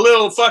feeling a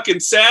little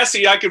fucking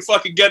sassy, I can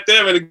fucking get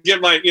them and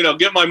get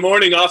my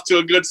morning off to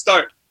a good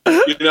start.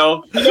 You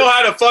know, I know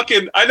how to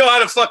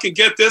fucking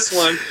get this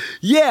one.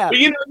 Yeah. But,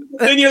 you know,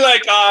 then you're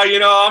like,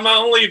 I'm not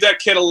gonna leave that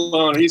kid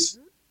alone. He's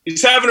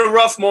having a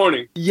rough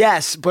morning.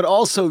 Yes, but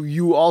also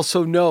you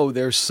also know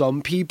there's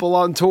some people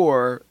on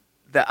tour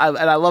and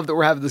I love that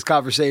we're having this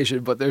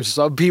conversation, but there's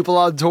some people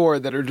on tour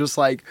that are just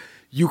like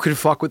you can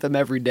fuck with them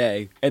every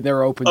day and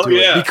they're open to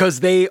it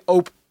because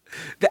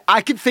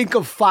I can think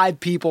of 5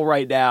 people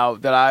right now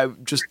that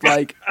I'm just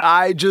like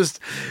I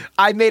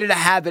made it a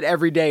habit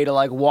every day to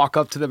like walk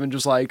up to them and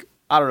just like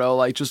I don't know,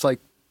 like just like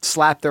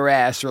slap their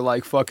ass or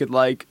like fucking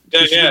like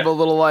just give them a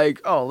little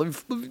like, oh,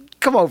 let me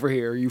come over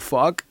here, you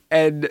fuck.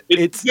 And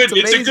it's good.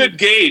 It's a good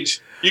gauge.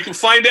 You can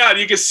find out.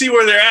 You can see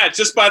where they're at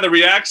just by the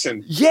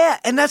reaction. Yeah,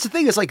 and that's the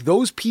thing. It's like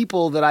those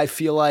people that I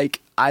feel like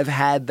I've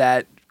had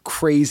that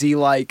crazy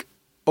like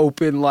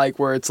open like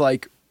where it's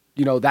like,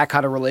 you know, that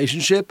kind of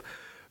relationship.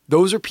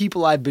 Those are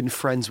people I've been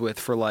friends with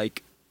for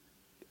like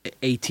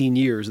 18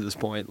 years at this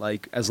point,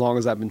 like as long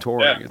as I've been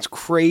touring. Yeah. It's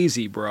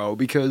crazy, bro,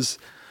 because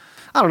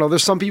I don't know,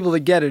 there's some people that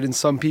get it and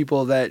some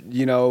people that,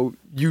 you know,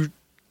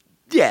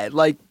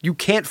 like you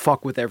can't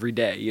fuck with every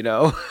day, you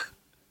know?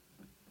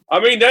 I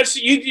mean, that's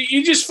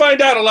you just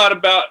find out a lot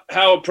about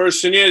how a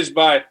person is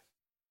by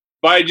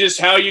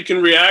just how you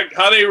can react,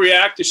 how they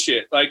react to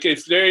shit. Like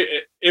if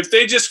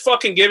they just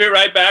fucking give it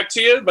right back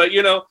to you, but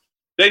you know,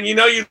 then you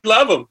know you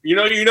love them.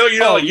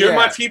 You're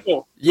my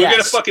people. Yes. We're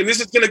gonna fucking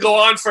this is gonna go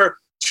on for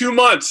 2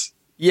 months.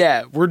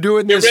 Yeah, we're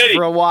doing this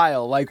for a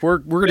while. Like we're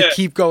gonna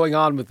keep going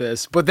on with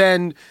this. But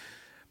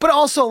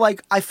also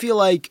like I feel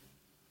like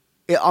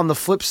on the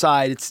flip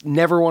side, it's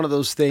never one of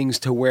those things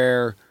to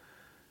where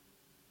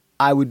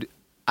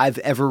I've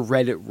ever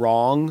read it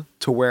wrong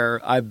to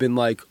where I've been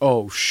like,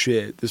 oh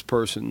shit, this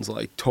person's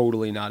like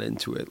totally not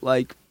into it.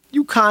 Like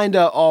you kind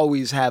of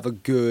always have a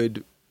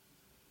good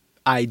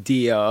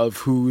idea of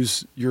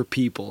who's your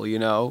people, you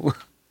know?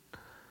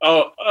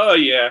 Oh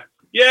yeah.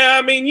 Yeah,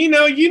 I mean, you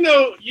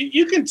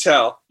can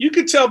tell. You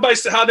can tell by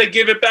how they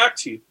give it back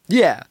to you.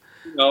 Yeah.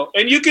 You know,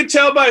 and you can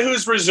tell by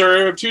who's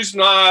reserved, who's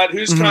not,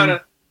 who's kind of,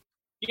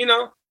 you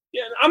know.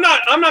 Yeah, I'm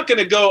not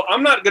gonna go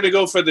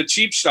for the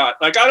cheap shot.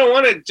 Like I don't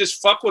want to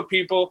just fuck with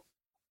people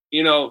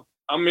you know,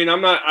 I mean,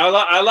 I'm not.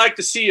 I like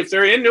to see if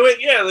they're into it.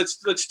 Yeah,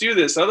 let's do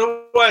this.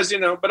 Otherwise, you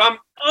know. But I'm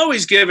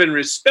always giving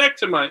respect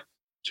to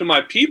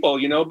my people,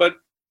 you know. But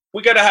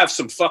we got to have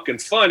some fucking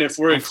fun if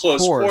we're in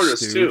close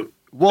quarters too.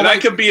 Well, and I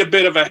could be a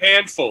bit of a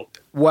handful.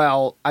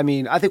 Well, I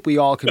mean, I think we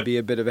all can be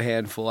a bit of a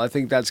handful. I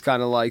think that's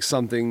kind of like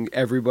something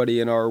everybody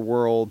in our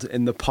world,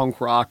 in the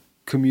punk rock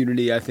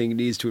community, I think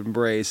needs to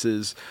embrace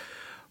is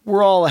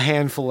we're all a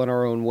handful in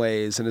our own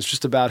ways, and it's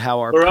just about how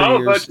our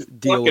peers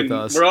deal with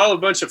us. We're all a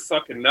bunch of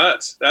fucking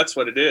nuts. That's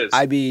what it is.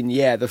 I mean,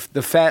 yeah,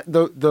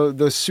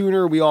 the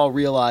sooner we all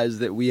realize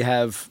that we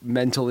have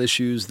mental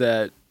issues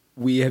that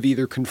we have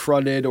either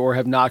confronted or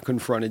have not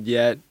confronted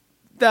yet,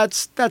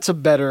 that's a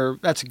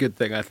good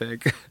thing, I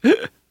think.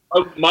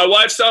 My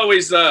wife's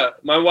always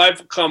my wife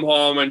will come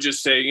home and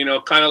just say, you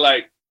know, kind of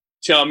like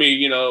tell me,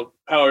 you know,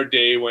 how her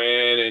day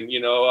went and, you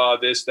know,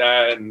 this,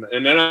 that,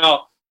 and then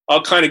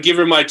I'll kind of give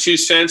her my 2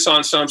 cents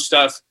on some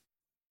stuff,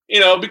 you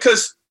know,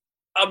 because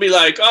I'll be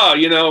like, oh,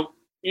 you know,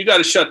 you got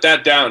to shut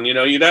that down. You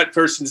know, that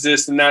person's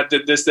this and that,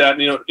 this, that,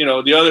 and, you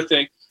know, the other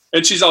thing.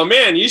 And she's all,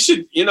 man, you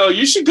should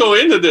go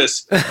into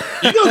this.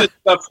 You know this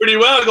stuff pretty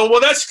well. I go,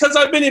 well, that's because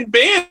I've been in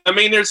band. I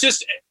mean, there's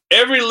just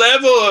every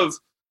level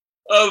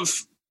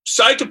of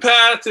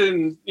psychopath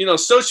and, you know,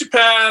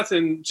 sociopath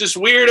and just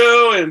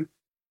weirdo and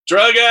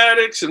drug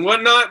addicts and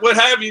whatnot, what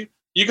have you.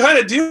 You kind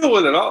of deal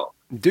with it all.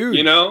 Dude,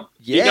 you know,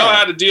 yeah. You know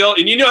how to deal,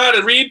 and you know how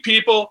to read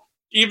people,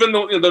 even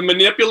the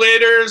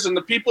manipulators and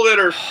the people that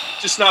are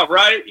just not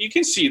right. You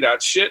can see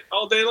that shit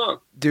all day long.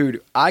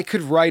 Dude, I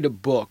could write a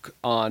book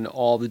on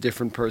all the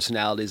different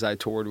personalities I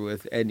toured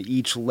with and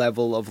each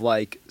level of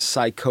like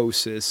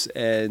psychosis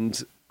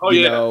and,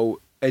 you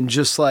know, and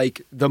just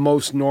like the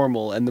most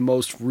normal and the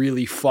most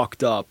really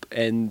fucked up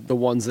and the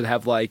ones that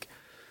have like,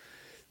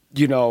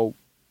 you know,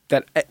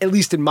 that at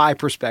least in my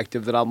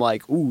perspective that I'm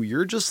like, ooh,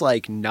 you're just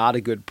like not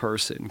a good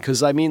person.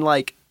 Cause I mean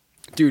like,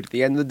 dude, at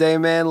the end of the day,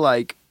 man,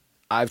 like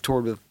I've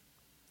toured with,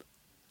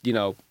 you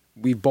know,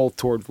 we've both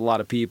toured with a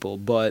lot of people,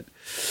 but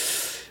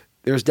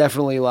there's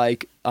definitely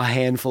like a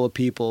handful of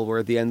people where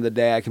at the end of the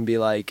day I can be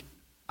like,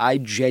 I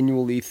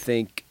genuinely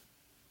think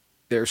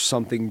there's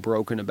something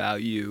broken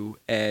about you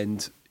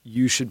and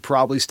you should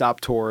probably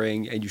stop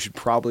touring and you should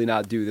probably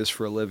not do this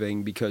for a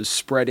living because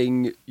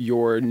spreading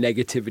your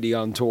negativity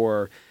on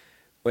tour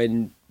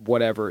when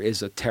whatever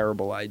is a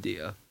terrible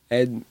idea.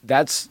 And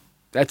it's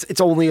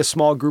only a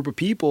small group of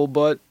people,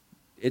 but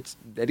it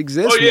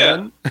exists,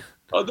 man.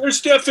 Oh,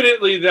 there's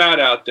definitely that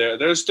out there.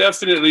 There's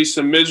definitely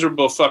some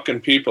miserable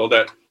fucking people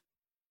that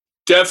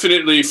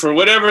definitely, for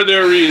whatever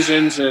their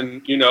reasons,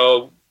 and, you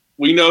know,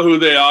 we know who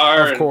they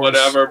are and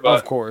whatever, but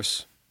of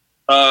course,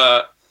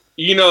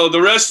 you know,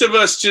 the rest of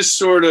us just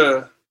sort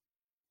of,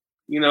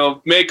 you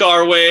know, make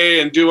our way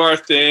and do our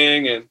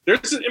thing. And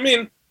there's, I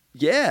mean,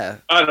 yeah,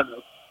 I don't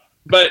know.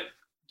 But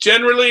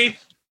generally,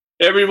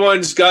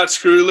 everyone's got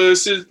screw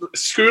loose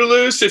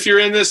if you're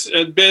in this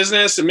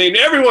business. I mean,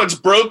 everyone's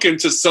broken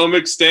to some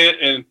extent.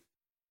 And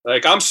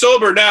like, I'm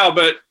sober now,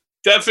 but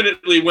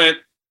definitely went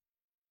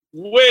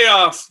way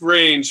off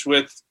range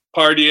with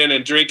partying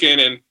and drinking.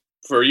 And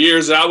for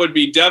years, that would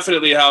be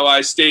definitely how I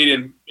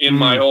stayed in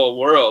my whole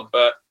world.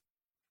 But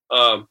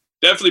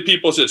definitely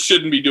people that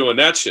shouldn't be doing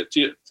that shit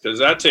too, because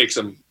that takes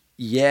them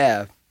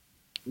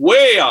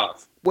way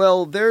off.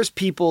 Well, there's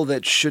people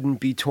that shouldn't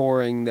be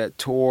touring that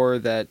tour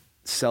that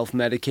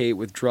self-medicate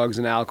with drugs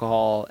and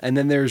alcohol. And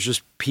then there's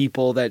just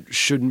people that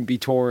shouldn't be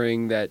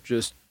touring that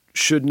just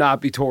should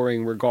not be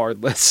touring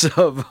regardless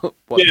of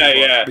what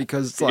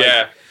because it's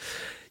like,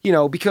 you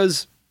know,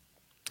 because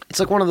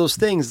it's like one of those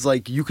things. It's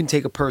like you can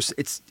take a person.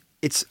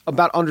 It's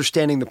about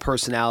understanding the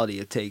personality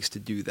it takes to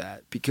do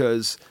that.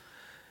 Because,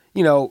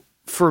 you know,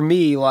 for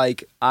me,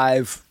 like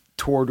I've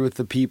toured with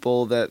the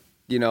people that,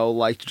 you know,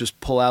 like to just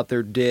pull out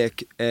their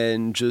dick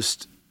and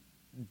just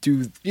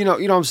do, you know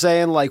what I'm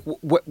saying? Like,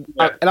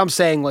 and I'm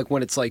saying like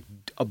when it's like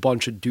a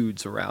bunch of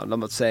dudes around. I'm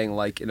not saying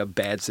like in a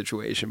bad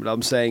situation, but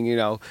I'm saying, you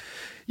know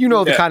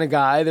the kind of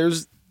guy.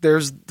 There's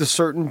the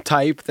certain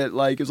type that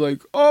like is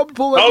like, oh,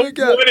 pull that dick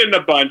out. One in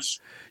the bunch.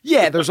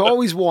 Yeah, there's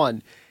always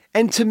one.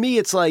 And to me,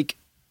 it's like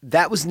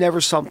that was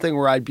never something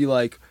where I'd be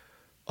like,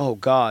 oh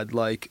God,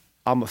 like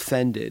I'm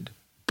offended,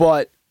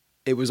 but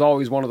it was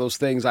always one of those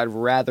things I'd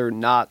rather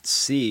not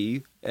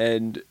see.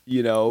 And,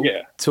 you know,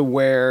 to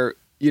where,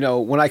 you know,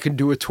 when I can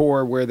do a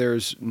tour where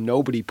there's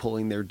nobody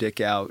pulling their dick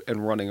out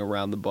and running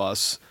around the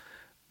bus,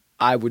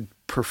 I would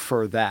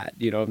prefer that.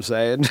 You know what I'm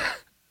saying?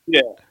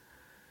 Yeah.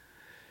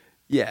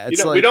 Yeah.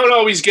 It's we don't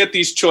always get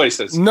these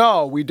choices.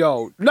 No, we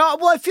don't. No,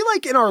 well, I feel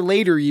like in our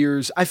later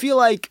years, I feel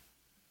like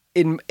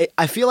in my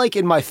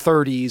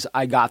 30s,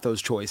 I got those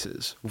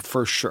choices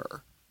for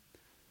sure.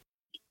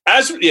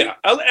 As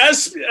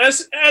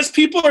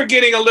people are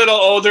getting a little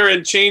older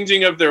and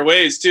changing of their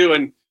ways too,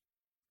 and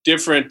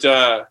different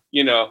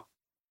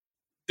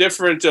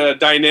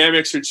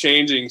dynamics are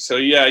changing. So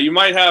yeah, you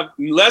might have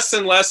less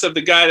and less of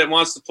the guy that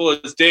wants to pull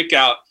his dick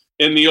out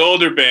in the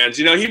older bands.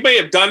 You know, he may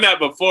have done that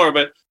before,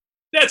 but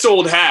that's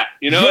old hat.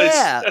 You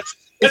know,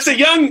 That's a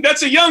young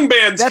band's game.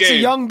 That's a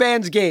young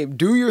band's game.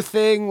 Do your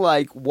thing,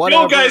 like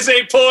whatever. You guys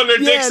ain't pulling their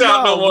dicks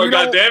out no more,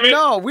 goddammit.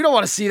 No, we don't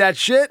want to see that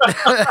shit.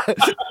 I'm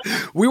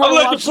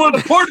looking for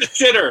the porta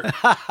shitter.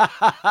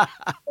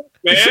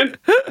 Man,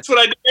 that's what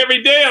I do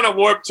every day on a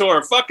Warped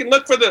Tour. Fucking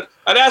look for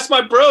I'd ask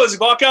my bros,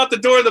 walk out the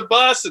door of the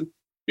bus and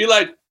be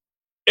like,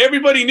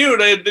 everybody knew.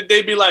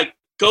 They'd be like,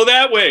 go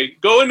that way,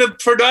 go into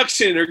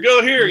production or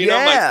go here. You know,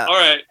 I'm like, all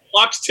right,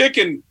 clock's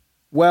ticking.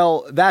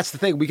 Well, that's the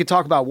thing. We could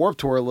talk about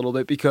Warped Tour a little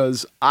bit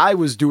because I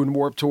was doing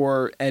Warped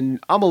Tour and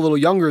I'm a little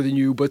younger than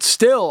you, but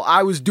still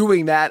I was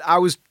doing that. I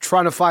was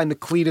trying to find the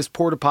cleanest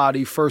porta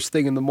potty first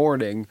thing in the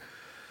morning.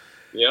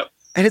 Yep.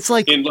 And it's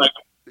like in like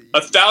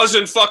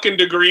 1,000 fucking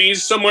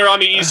degrees somewhere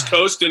on the East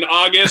Coast in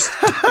August.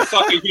 The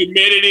fucking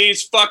humidity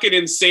is fucking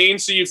insane.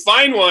 So you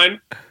find one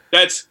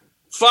that's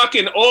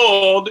fucking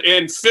old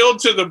and filled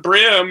to the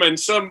brim and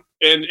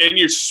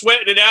you're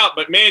sweating it out,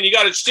 but man, you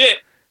got to shit.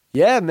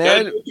 Yeah,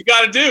 man. That's what you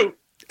got to do.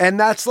 And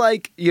that's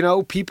like, you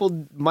know,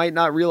 people might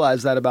not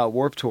realize that about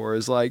Warped Tour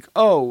is like,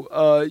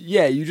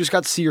 yeah, you just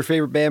got to see your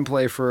favorite band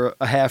play for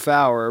a half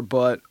hour,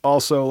 but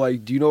also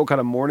like, do you know what kind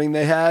of morning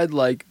they had?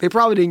 Like, they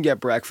probably didn't get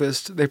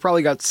breakfast. They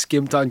probably got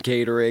skimped on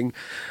catering.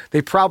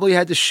 They probably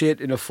had to shit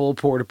in a full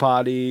porta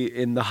potty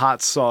in the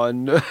hot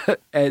sun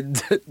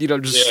and, you know,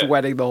 just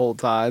sweating the whole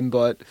time.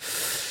 But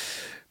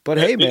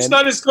hey, man. It's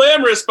not as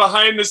glamorous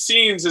behind the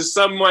scenes as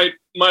some might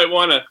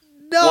want to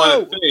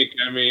think.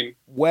 I mean,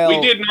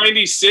 we did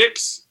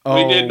 96.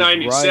 We did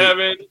 97,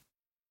 right.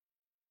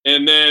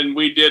 And then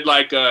we did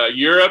like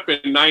Europe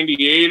in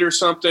 98 or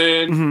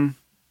something,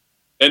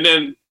 and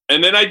then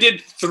I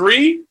did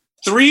three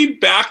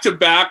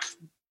back-to-back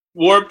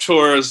Warped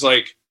Tours,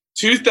 like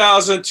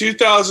 2000,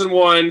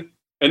 2001,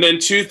 and then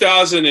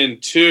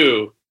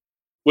 2002,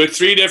 with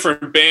 3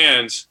 different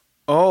bands.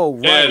 Oh,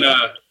 right. And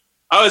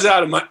I was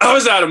out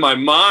of my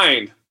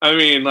mind. I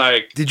mean,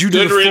 like, did you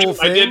do the full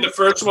thing? I did the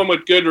first one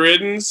with Good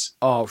Riddance.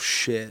 Oh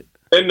shit!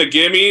 And the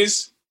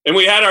Gimmies. And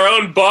we had our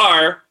own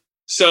bar,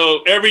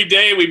 so every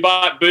day we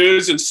bought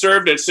booze and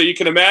served it. So you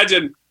can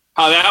imagine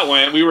how that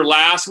went. We were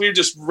last. We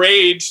just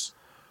raged.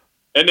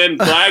 And then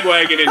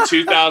Lagwagon in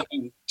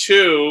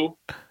 2002.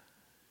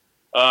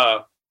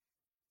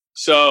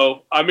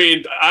 So, I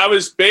mean, I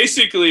was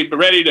basically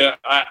ready to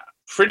 – I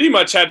pretty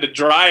much had to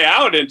dry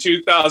out in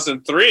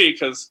 2003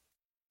 because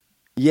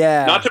 –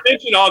 yeah. Not to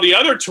mention all the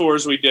other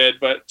tours we did,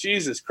 but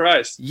Jesus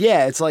Christ.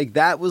 Yeah, it's like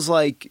that was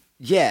like –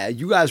 yeah,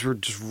 you guys were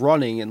just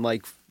running and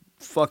like –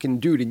 fucking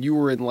dude, and you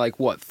were in like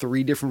what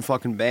 3 different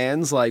fucking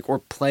bands, like, or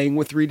playing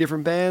with 3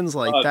 different bands,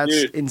 like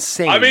that's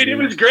insane. I mean, dude.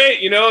 It was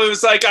great, you know. It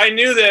was like I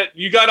knew that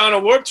you got on a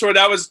Warped Tour.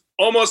 That was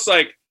almost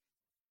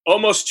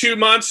 2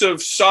 months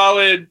of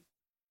solid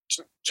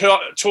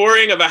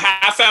touring of a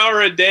half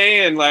hour a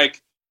day, and like,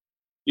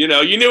 you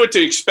know, you knew what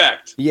to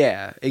expect.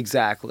 Yeah,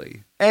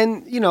 exactly.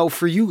 And you know,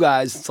 for you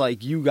guys, it's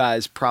like you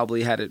guys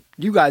definitely had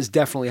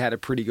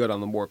it pretty good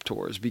on the Warped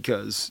Tours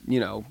because, you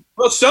know.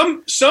 Well,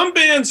 some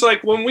bands,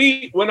 like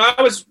when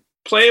I was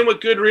playing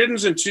with Good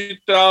Riddance in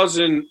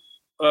 2000,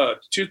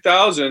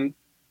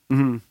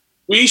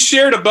 we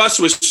shared a bus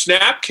with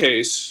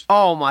Snapcase.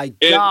 Oh my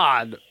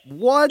God.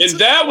 What? And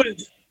that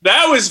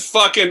was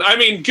fucking, I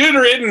mean, Good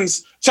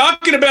Riddance,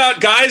 talking about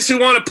guys who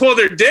want to pull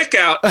their dick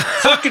out.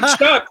 Fucking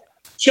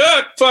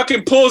Chuck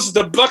fucking pulls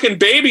the fucking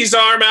baby's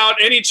arm out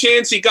any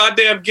chance he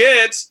goddamn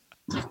gets.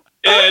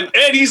 And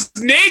he's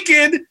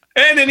naked.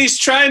 And then he's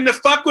trying to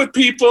fuck with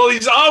people.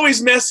 He's always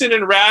messing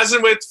and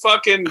razzing with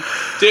fucking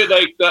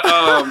like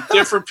the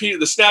different people,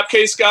 the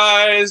Snapcase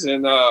guys,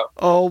 and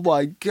oh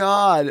my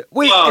God!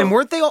 Wait, and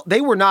weren't they all?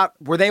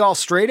 Were they all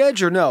straight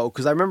edge or no?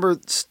 Because I remember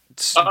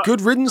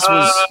Good Riddance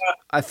was.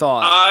 I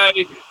thought.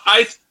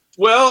 I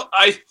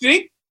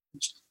think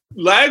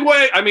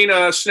Lagway. I mean,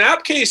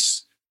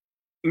 Snapcase.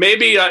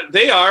 Maybe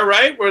they are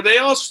right. Were they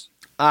all?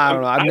 I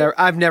don't know.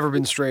 I've never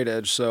been straight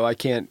edge, so I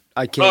can't.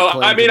 I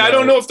mean, I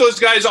don't know if those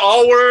guys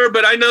all were,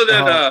 but I know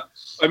that.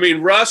 I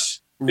mean, Russ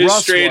is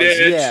straight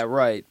edge. Yeah,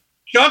 right.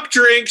 Chuck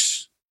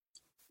drinks,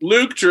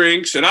 Luke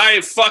drinks, and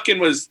I fucking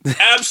was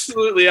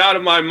absolutely out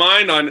of my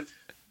mind on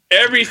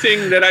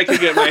everything that I could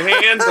get my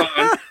hands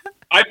on.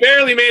 I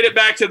barely made it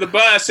back to the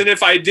bus, and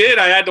if I did,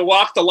 I had to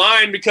walk the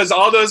line because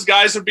all those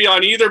guys would be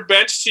on either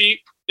bench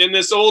seat in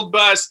this old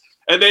bus.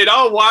 And they'd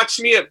all watch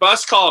me at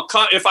bus call.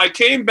 If I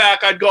came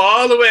back, I'd go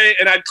all the way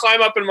and I'd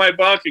climb up in my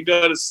bunk and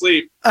go to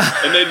sleep.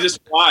 And they'd just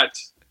watch.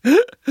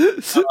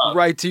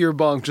 Right to your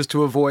bunk just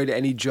to avoid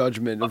any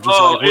judgment of just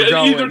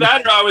either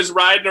that or I was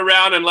riding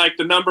around in like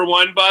the number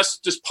 1 bus,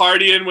 just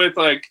partying with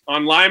like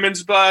on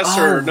Lyman's bus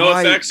or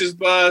NoFX's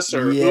bus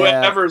or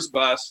whoever's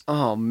bus.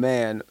 Oh,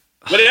 man.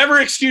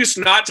 Whatever excuse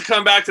not to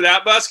come back to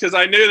that bus because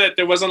I knew that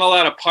there wasn't a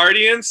lot of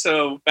partying.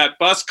 So that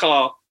bus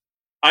call,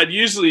 I'd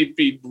usually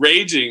be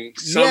raging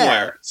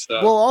somewhere. Yeah.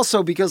 So. Well,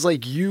 also because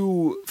like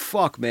you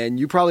probably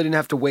didn't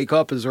have to wake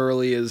up as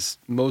early as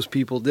most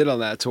people did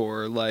on that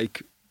tour.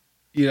 Like,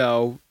 you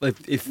know, like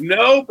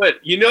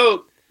but you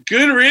know,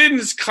 Good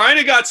Riddance kind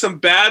of got some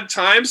bad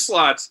time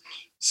slots.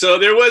 So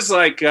there was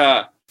like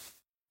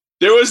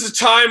there was a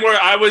time where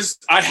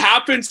I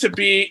happened to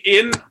be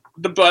in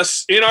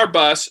our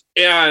bus,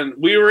 and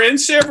we were in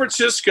San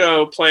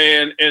Francisco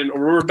playing, and we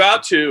were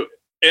about to,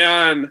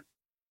 and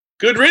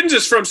Good Riddance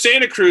is from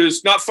Santa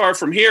Cruz, not far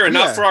from here, and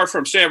not far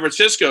from San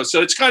Francisco.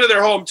 So it's kind of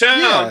their hometown.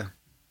 Yeah.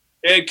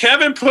 And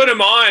Kevin put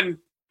him on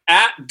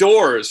at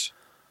Doors.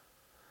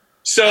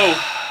 So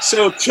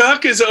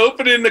Chuck is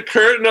opening the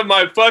curtain of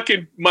my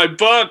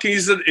bunk. He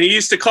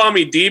used to call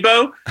me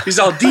Debo. He's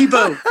all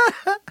Debo.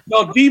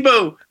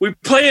 Debo, we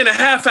play in a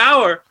half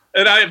hour.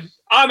 And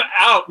I'm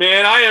out,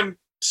 man. I am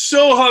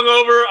so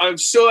hungover. I'm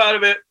so out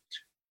of it.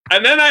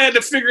 And then I had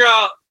to figure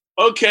out,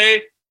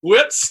 okay,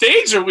 what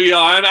stage are we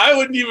on?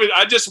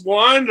 I just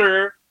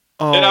wander,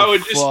 and I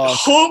would just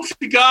hope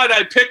to God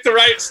I picked the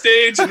right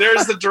stage, and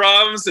there's the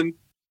drums. And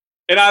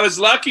I was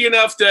lucky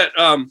enough that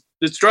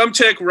this drum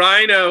tech,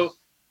 Rhino,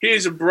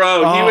 he's a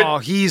bro.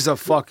 He's a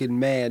fucking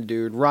man,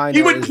 dude. Rhino.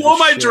 He would pull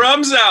my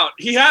drums out.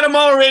 He had them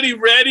already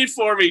ready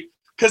for me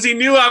because he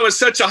knew I was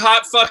such a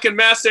hot fucking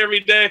mess every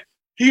day.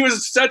 He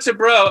was such a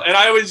bro,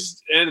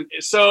 and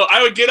so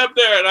I would get up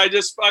there, and I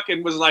just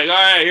fucking was like, all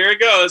right, here it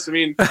goes. I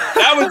mean,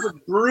 that was a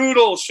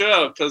brutal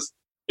show because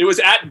it was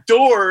at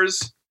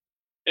Doors,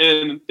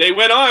 and they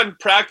went on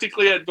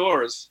practically at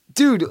Doors.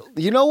 Dude,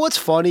 you know what's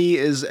funny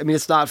is, I mean,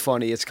 it's not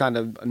funny, it's kind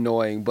of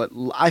annoying, but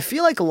I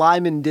feel like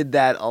Lyman did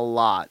that a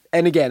lot.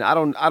 And again, I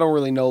don't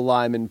really know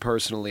Lyman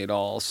personally at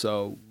all,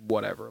 so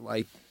whatever.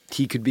 Like,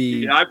 he could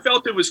be. Yeah, I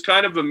felt it was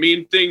kind of a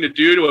mean thing to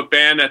do to a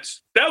band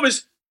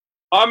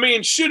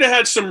should have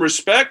had some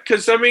respect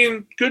because,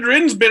 Good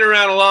Riddance been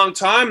around a long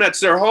time. That's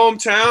their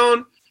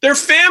hometown. Their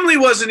family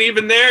wasn't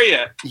even there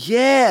yet.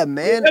 Yeah,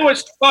 man. That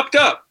was fucked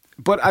up.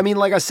 But,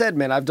 like I said,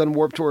 man, I've done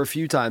Warped Tour a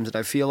few times, and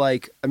I feel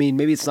like,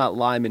 maybe it's not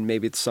Lyman,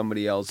 maybe it's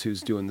somebody else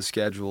who's doing the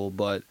schedule,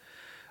 but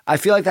I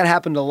feel like that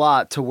happened a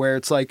lot to where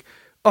it's like,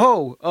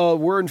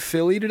 we're in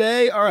Philly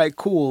today? All right,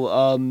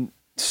 cool.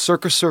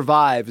 Circus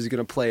Survive is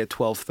going to play at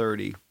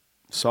 12:30.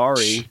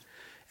 Sorry.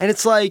 And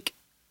it's like,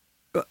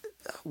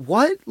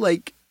 what?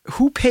 Like,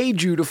 who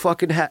paid you to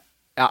fucking have...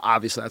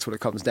 Obviously, that's what it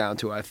comes down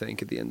to, I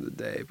think, at the end of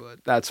the day.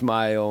 But that's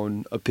my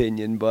own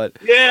opinion. But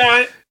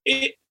yeah,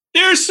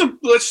 there's some...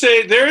 Let's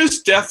say there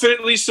is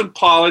definitely some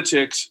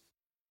politics.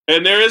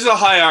 And there is a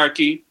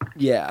hierarchy.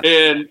 Yeah.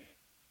 And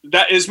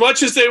that as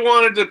much as they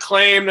wanted to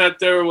claim that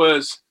there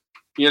was,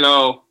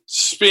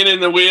 spinning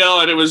the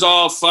wheel and it was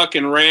all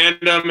fucking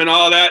random and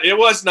all that, it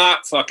was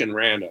not fucking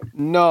random.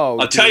 No,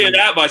 I'll tell you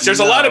that much. There's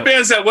a lot of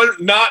bands that were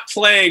not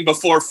playing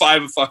before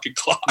 5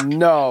 o'clock.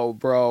 No,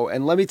 bro.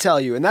 And let me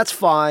tell you, and that's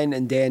fine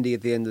and dandy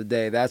at the end of the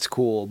day. That's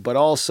cool. But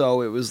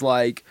also, it was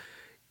like,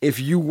 if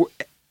you were,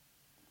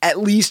 at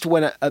least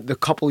when the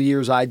couple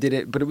years I did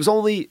it, but it was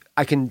only,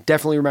 I can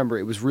definitely remember,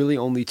 it was really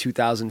only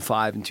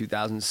 2005 and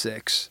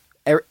 2006.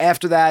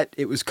 After that,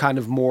 it was kind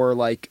of more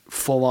like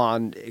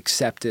full-on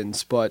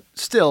acceptance, but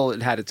still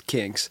it had its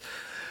kinks.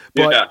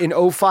 But in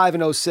 05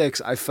 and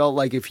 06, I felt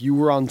like if you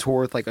were on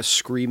tour with like a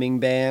screaming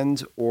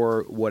band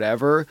or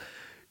whatever,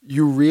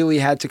 you really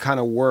had to kind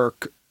of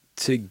work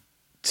to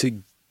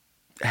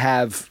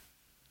have,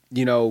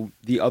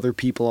 the other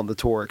people on the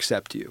tour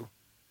accept you.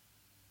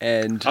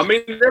 And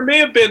there may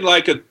have been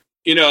like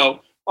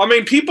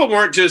people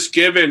weren't just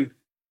given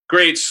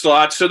great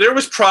slots, so there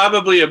was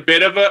probably a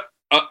bit of a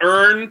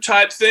earn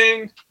type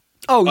thing.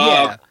 Oh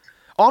yeah.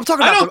 I'm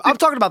talking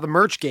about the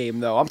merch game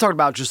though. I'm talking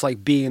about just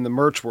like being in the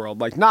merch world.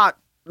 Like I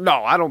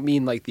don't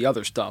mean like the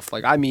other stuff.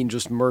 Like I mean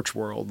just merch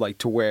world, like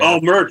to where. Oh,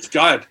 merch,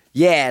 God.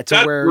 Yeah,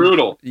 that's where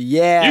brutal.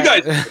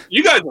 Yeah.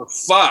 You guys are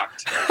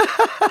fucked.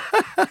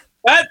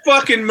 That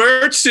fucking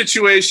merch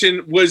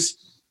situation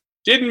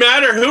didn't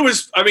matter who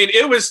was.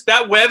 It was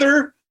that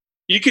weather.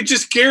 You could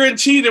just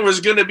guarantee there was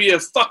going to be a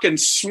fucking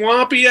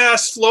swampy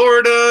ass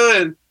Florida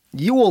and.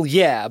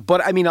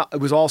 But it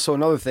was also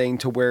another thing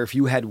to where if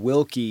you had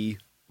Wilkie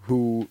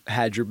who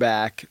had your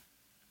back,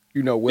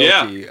 Wilkie.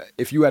 Yeah.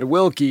 If you had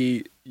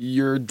Wilkie,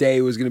 your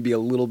day was going to be a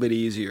little bit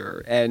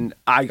easier. And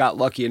I got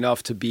lucky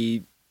enough to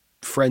be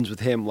friends with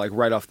him like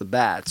right off the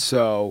bat.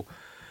 So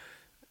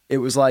it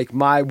was like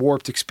my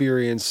Warped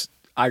experience.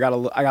 I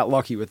got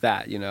lucky with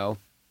that,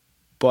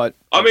 But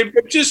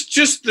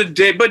just the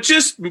day, but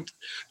just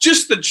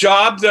the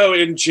job though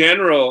in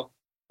general.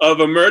 Of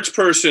a merch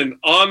person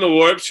on the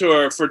Warped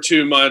Tour for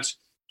 2 months,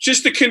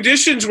 just the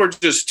conditions were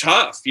just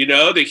tough,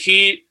 the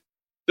heat,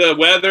 the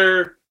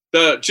weather,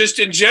 just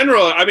in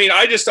general.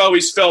 I just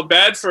always felt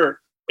bad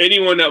for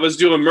anyone that was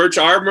doing merch,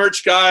 our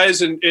merch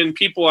guys and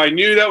people I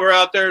knew that were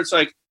out there. It's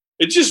like,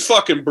 it's just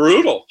fucking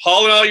brutal.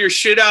 Hauling all your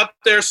shit out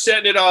there,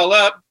 setting it all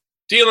up,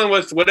 dealing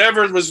with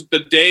whatever was the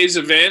day's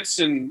events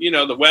and,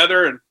 the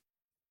weather. And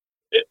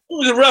it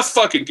was a rough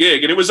fucking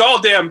gig, and it was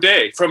all damn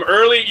day. From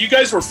early, you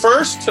guys were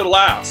first to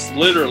last,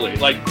 literally.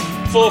 Like,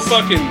 full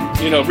fucking,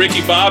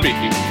 Ricky Bobby.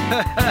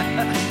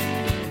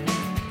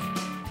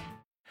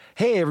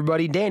 Hey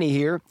everybody, Danny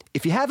here.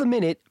 If you have a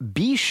minute,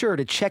 be sure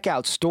to check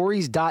out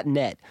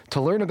Stories.net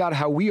to learn about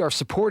how we are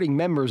supporting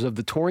members of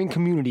the touring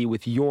community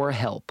with your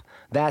help.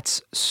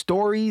 That's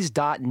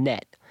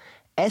Stories.net.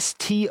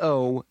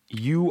 STOURIES.net.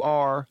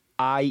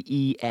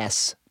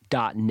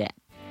 IES.net.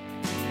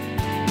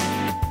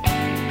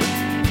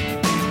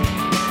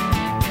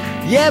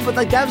 Yeah, but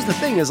like that was the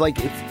thing, is like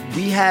if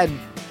we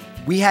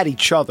had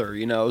each other,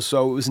 you know,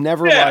 so it was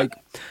never like,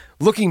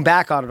 looking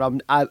back on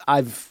it,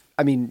 I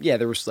mean, yeah,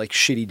 there was like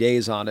shitty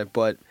days on it,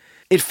 but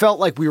it felt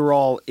like we were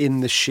all in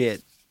the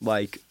shit,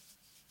 like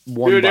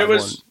one by one.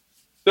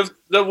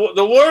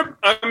 The Warp.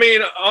 I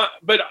mean,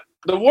 but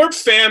the Warp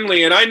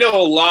family, and I know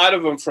a lot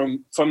of them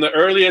from the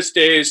earliest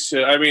days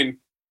to, I mean,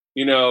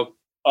 you know,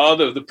 all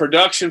the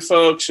production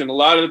folks and a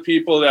lot of the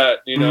people that,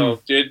 you know,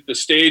 did the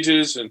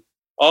stages and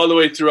all the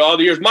way through all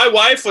the years. My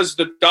wife was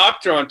the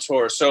doctor on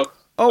tour, so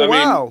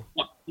wow.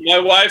 My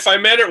wife, I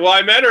met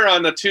her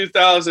on the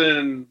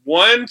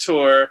 2001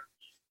 tour,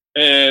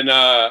 and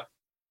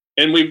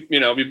we've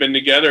been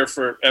together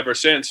for ever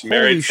since.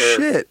 Married for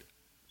shit.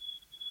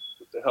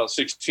 What the hell,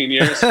 16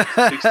 years.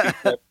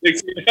 16,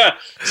 yeah,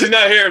 she's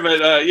not here,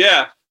 but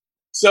yeah.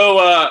 So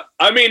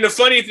I mean, the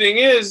funny thing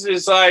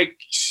is like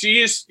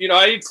she's, you know,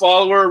 I'd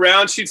follow her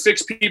around. She'd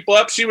fix people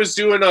up. She was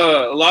doing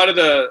a lot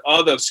of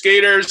all the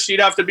skaters. She'd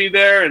have to be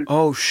there, and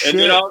and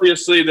then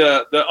obviously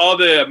all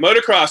the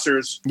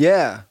motocrossers.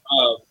 Yeah.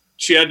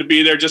 She had to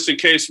be there just in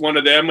case one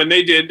of them, when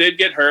they'd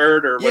get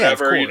hurt or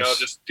whatever, you know,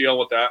 just deal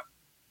with that.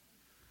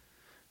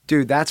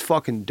 Dude, that's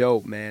fucking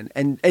dope, man.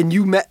 And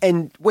you met,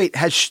 and wait,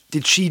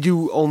 did she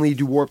only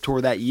do Warped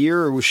Tour that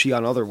year, or was she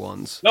on other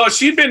ones? No,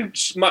 she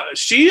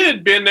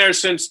had been there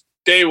since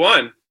day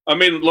one. I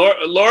mean,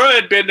 Laura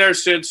had been there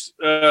since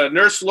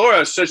Nurse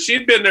Laura, so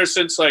she'd been there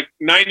since like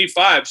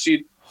 95.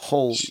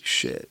 Holy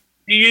shit.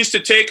 She used to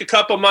take a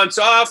couple months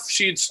off.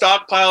 She'd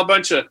stockpile a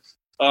bunch of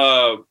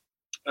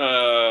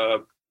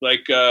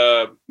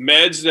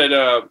meds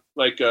that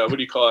what do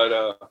you call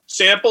it,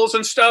 samples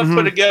and stuff.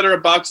 Put together a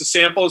box of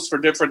samples for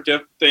different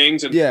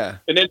things, and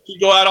then she'd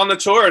go out on the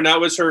tour, and that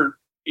was her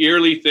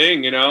yearly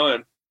thing, you know.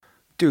 And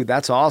dude,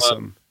 that's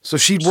awesome. So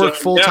she'd work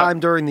full time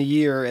during the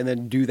year and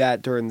then do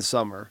that during the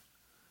summer.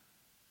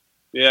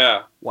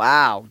 Yeah.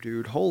 Wow,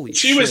 dude. Holy shit.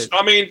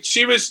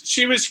 She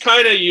was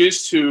kind of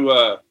used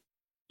to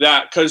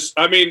that, because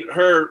I mean,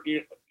 her,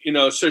 you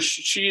know, so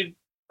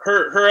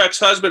her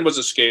ex-husband was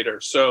a skater,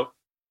 so.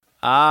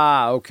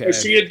 Okay.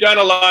 She had done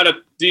a lot of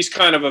these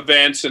kind of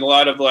events, and a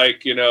lot of,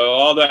 like, you know,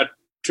 all that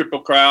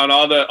Triple Crown,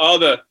 all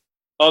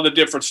the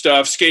different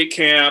stuff, skate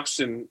camps,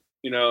 and,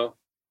 you know,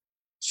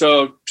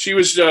 so she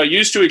was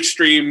used to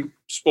extreme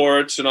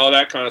sports and all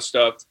that kind of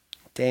stuff.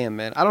 Damn,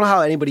 man. I don't know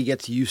how anybody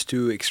gets used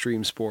to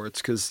extreme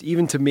sports, because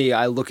even to me,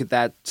 I look at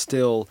that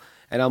still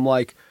and I'm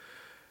like,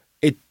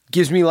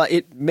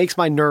 it makes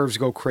my nerves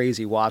go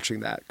crazy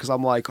watching that, because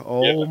I'm like,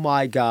 oh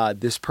my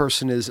God, this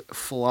person is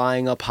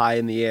flying up high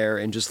in the air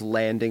and just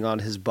landing on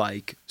his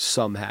bike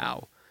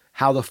somehow.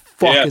 How the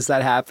fuck is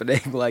that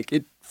happening? Like,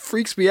 it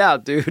freaks me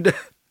out, dude.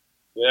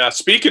 Yeah,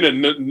 speaking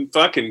of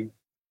fucking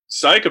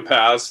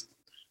psychopaths,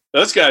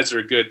 those guys are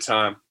a good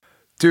time.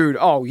 Dude,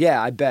 oh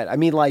yeah, I bet. I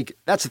mean, like,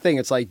 that's the thing.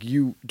 It's like,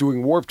 you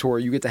doing Warped Tour,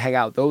 you get to hang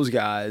out with those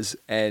guys,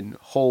 and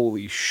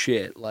holy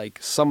shit, like,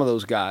 some of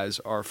those guys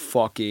are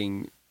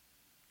fucking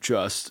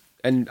just,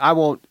 and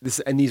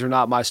these are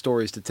not my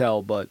stories to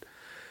tell, but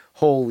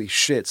holy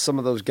shit, some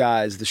of those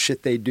guys, the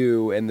shit they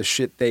do and the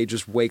shit they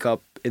just wake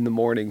up in the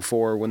morning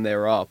for when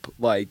they're up,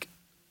 like,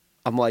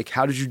 I'm like,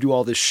 how did you do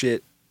all this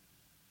shit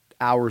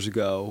hours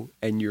ago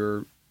and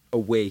you're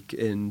awake?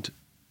 And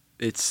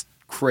it's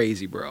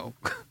crazy, bro.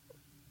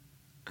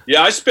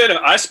 Yeah, I spent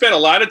a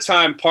lot of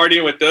time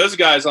partying with those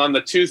guys on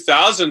the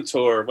 2000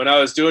 tour when I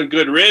was doing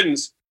Good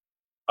Riddance.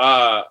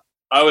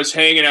 I was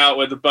hanging out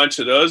with a bunch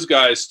of those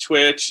guys,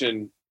 Twitch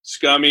and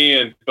Scummy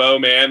and Bo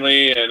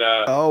Manley, and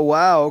oh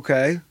wow,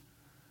 okay,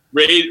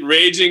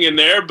 raging in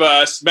their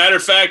bus. Matter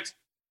of fact,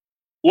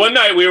 one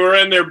night we were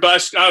in their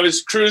bus. I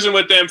was cruising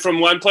with them from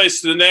one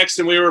place to the next,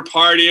 and we were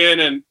partying,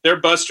 and their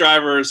bus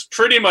driver is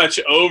pretty much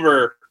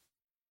over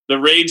the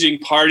raging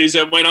parties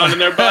that went on in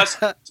their bus.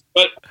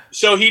 But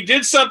so he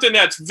did something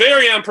that's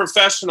very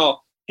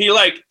unprofessional. He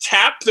like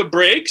tapped the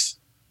brakes,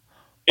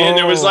 and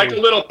there was like a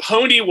little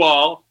pony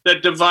wall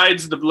that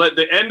divides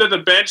the end of the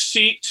bench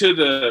seat to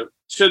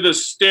the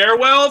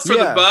stairwell for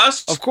the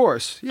bus. Of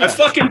course. Yeah. I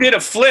fucking did a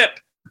flip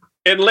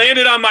and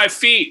landed on my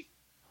feet,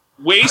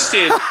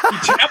 wasted. He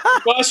tapped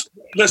the bus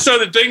so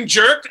the thing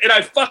jerked, and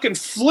I fucking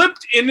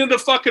flipped into the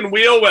fucking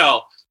wheel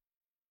well.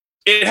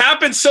 It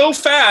happened so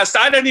fast,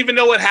 I didn't even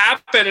know what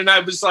happened, and I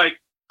was like,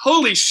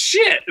 holy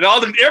shit.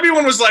 And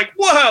everyone was like,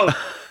 whoa.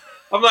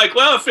 I'm like,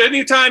 well, if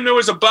any time there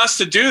was a bus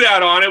to do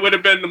that on, it would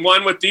have been the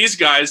one with these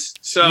guys.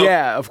 So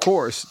yeah, of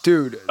course,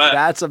 dude.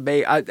 That's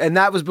amazing. And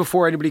that was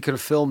before anybody could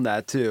have filmed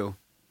that too.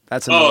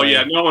 That's annoying. Oh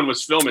yeah, no one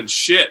was filming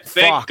shit.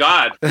 Thank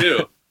God,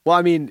 too. Well,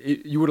 I mean,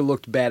 you would have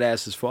looked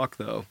badass as fuck,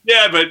 though.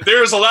 Yeah, but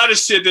there was a lot of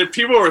shit that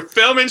people were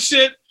filming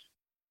shit.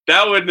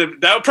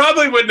 That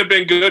probably wouldn't have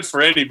been good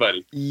for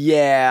anybody.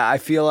 Yeah, I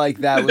feel like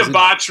that was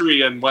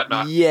debauchery and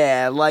whatnot.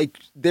 Yeah, like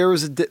there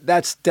was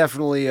that's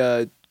definitely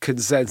a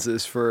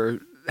consensus for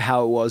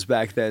how it was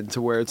back then,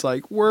 to where it's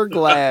like, we're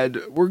glad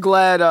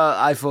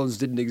iPhones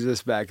didn't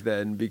exist back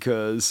then,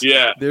 because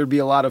there'd be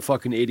a lot of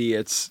fucking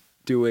idiots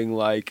doing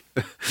like,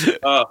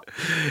 Oh,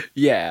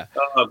 yeah.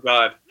 oh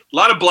God. A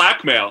lot of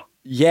blackmail.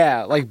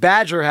 Yeah, like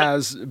Badger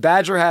has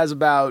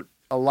about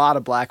a lot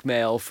of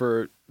blackmail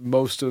for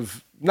most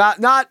of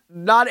not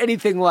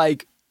anything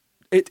like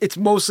it's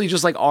mostly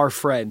just like our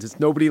friends. It's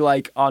nobody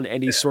like on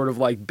any sort of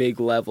like big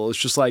level. It's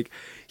just like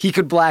he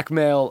could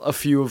blackmail a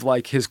few of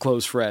like his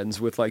close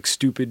friends with like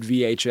stupid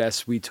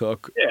VHS we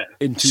took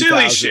in 2000.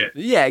 Silly shit.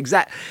 Yeah,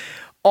 exactly.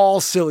 All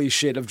silly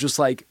shit of just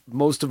like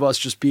most of us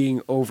just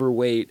being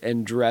overweight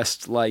and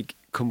dressed like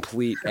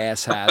complete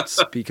asshats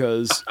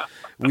because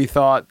we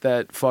thought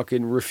that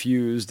fucking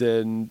Refused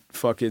and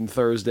fucking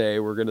Thursday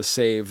were gonna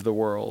save the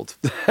world.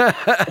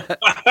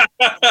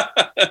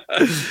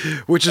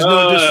 Which is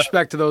no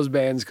disrespect to those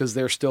bands because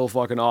they're still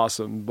fucking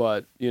awesome,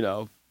 but you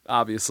know,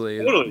 obviously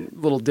Totally. a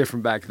little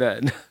different back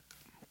then.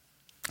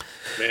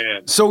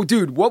 Man. So,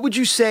 dude, what would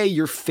you say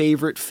your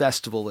favorite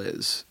festival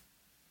is?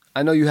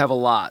 I know you have a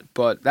lot,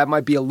 but that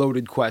might be a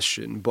loaded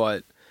question.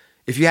 But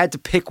if you had to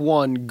pick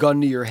one,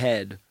 gun to your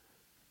head.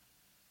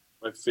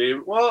 My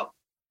favorite. Well,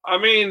 I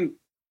mean,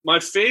 my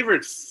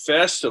favorite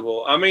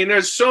festival. I mean,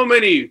 there's so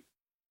many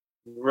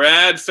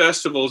rad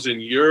festivals in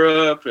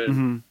Europe,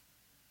 and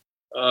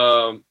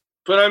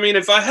but I mean,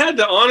 if I had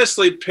to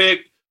honestly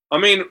pick, I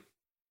mean,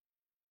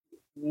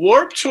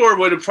 Warped Tour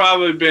would have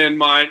probably been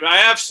mine. I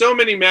have so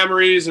many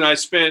memories, and I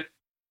spent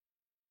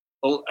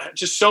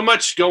just so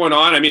much going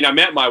on. I mean, I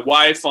met my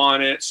wife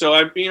on it, so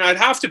I mean, I'd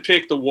have to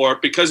pick the Warp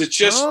because it's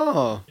just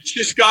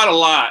got a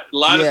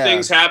lot of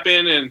things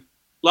happen and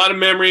a lot of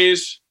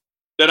memories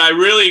that I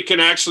really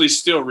can actually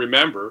still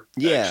remember.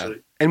 Yeah.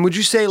 Actually. And would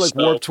you say like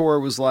Warped Tour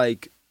was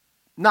like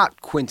not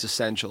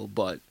quintessential,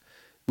 but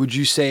would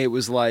you say it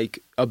was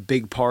like a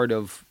big part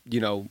of, you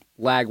know,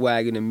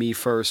 Lagwagon and Me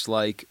First,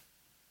 like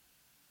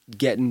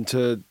getting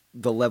to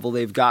the level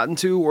they've gotten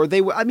to? Or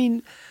I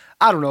mean,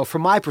 I don't know.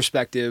 From my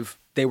perspective,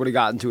 they would have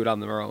gotten to it on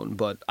their own,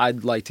 but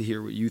I'd like to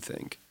hear what you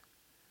think.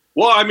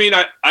 Well, I mean,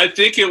 I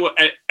think it was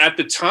at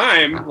the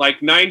time,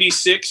 like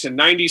 96 and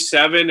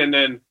 97. And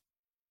then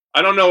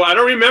I don't know. I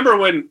don't remember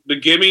when the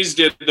Gimmies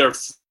did their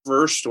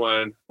first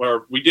one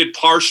where we did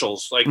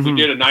partials. Like we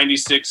did a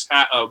 96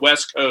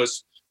 West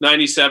Coast,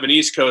 97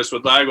 East Coast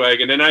with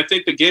Lagwagon. And I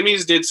think the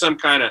Gimmies did some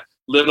kind of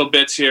little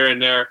bits here and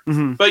there.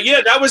 But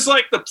yeah, that was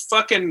like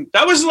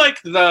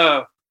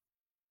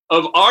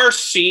of our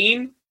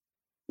scene,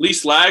 at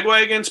least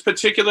Lagwagon's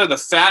particular, the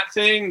Fat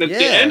Thing, the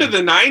end of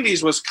the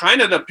 90s was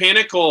kind of the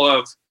pinnacle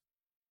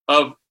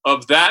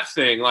of that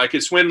thing. Like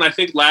it's when I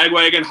think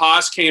Lagwagon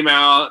Haas came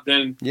out,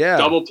 then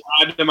Double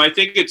Platinum. I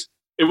think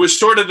it was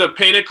sort of the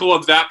pinnacle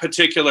of that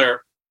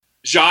particular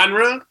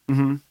genre.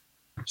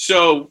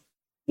 So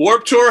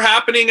Warped Tour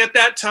happening at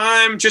that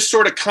time, just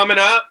sort of coming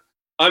up.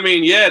 I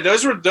mean, yeah,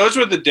 those were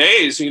the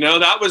days, you know.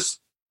 That was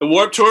the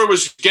Warped Tour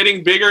was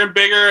getting bigger and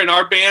bigger, and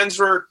our bands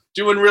were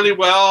doing really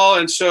well,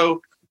 and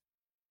so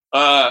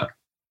yeah,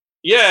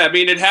 I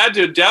mean, it had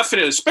to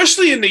definitely,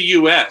 especially in the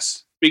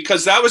U.S.,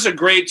 because that was a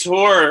great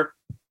tour.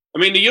 I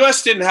mean, the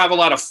U.S. didn't have a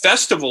lot of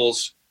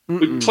festivals.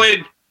 We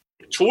played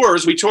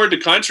tours. We toured the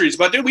countries,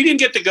 but we didn't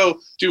get to go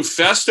do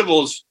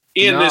festivals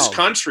in this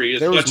country.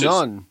 There was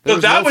none. So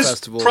that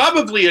was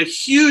probably a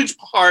huge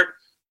part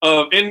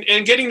of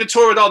in getting to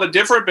tour with all the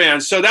different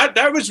bands. So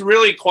that was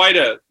really quite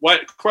a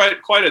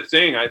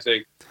thing, I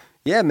think.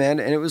 Yeah, man,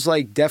 and it was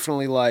like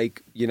definitely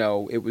like, you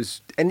know, it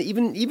was, and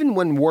even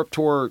when Warped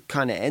Tour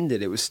kind of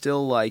ended, it was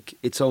still like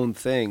its own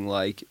thing.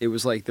 Like it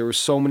was like there were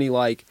so many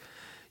like,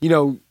 you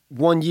know,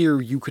 one year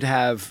you could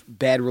have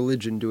Bad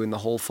Religion doing the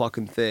whole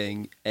fucking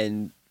thing,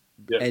 and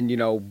you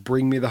know,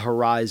 Bring Me the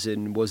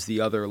Horizon was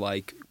the other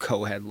like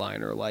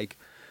co-headliner. Like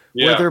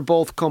where they're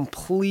both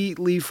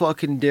completely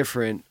fucking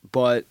different,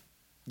 but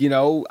you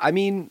know, I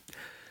mean,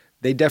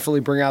 they definitely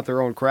bring out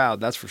their own crowd.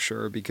 That's for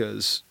sure,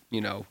 because you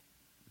know,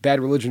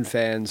 Bad Religion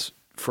fans,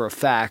 for a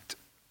fact,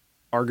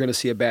 are going to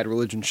see a Bad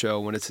Religion show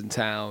when it's in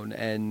town,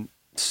 and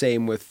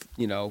same with,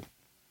 you know,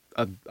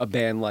 a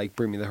band like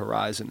Bring Me the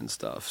Horizon and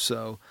stuff.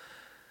 So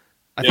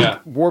I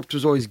think Warped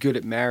was always good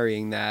at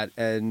marrying that,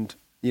 and,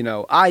 you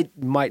know, I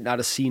might not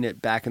have seen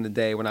it back in the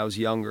day when I was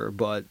younger,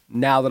 but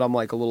now that I'm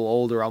like a little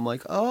older, I'm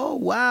like, oh,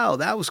 wow,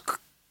 that was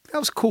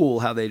cool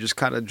how they just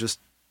kind of just,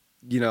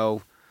 you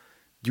know,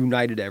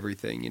 united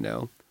everything, you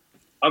know?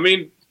 I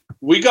mean,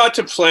 we got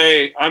to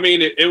play. I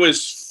mean, it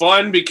was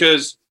fun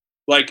because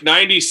like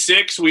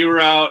 96, we were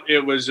out.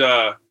 It was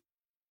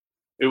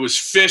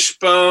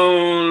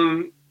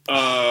Fishbone.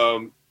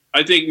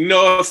 I think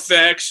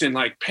NoFX and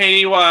like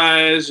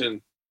Pennywise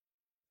and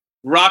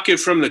Rocket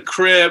from the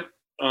Crypt.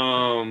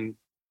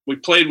 We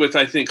played with,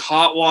 I think,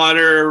 Hot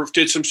Water,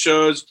 did some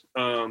shows.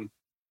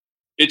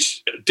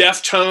 It's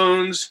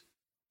Deftones.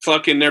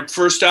 Fucking their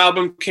first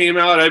album came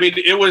out. I mean,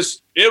 it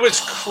was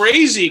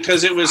crazy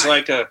because it was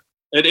like an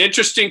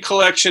interesting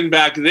collection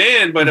back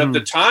then, but at the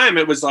time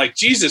it was like,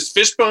 Jesus,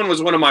 Fishbone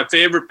was one of my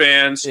favorite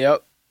bands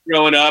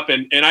growing up,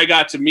 and I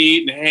got to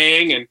meet and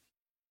hang, and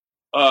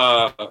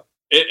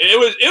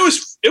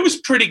it was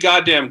pretty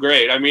goddamn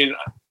great. I mean,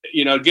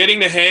 you know, getting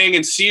to hang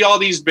and see all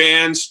these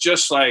bands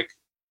just like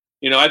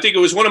I think it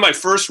was one of my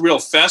first real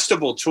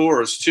festival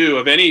tours too,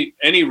 of any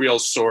real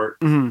sort,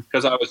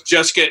 because I was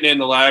just getting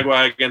into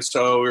Lagwagon,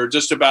 so we were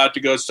just about to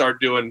go start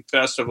doing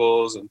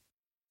festivals, and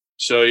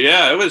so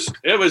yeah,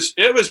 it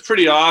was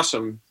pretty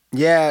awesome.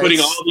 Yeah, putting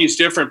all these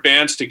different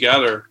bands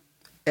together.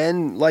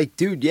 And like,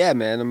 dude, yeah,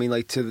 man. I mean,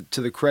 like to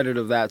the credit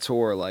of that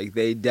tour, like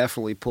they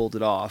definitely pulled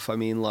it off. I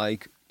mean,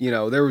 like,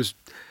 there was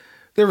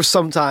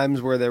some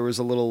times where there was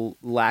a little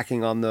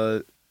lacking on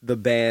the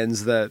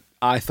bands that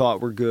I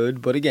thought were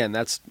good, but again,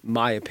 that's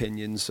my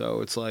opinion,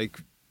 so it's like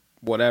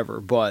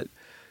whatever. But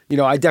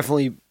I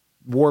definitely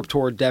Warped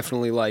Tour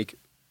definitely like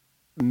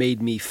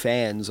made me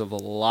fans of a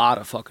lot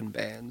of fucking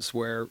bands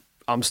where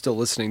I'm still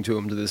listening to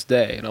them to this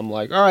day, and I'm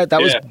like, all right,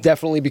 that was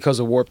definitely because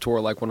of Warped Tour,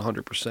 like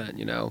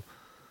 100%.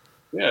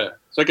 Yeah,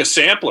 it's like a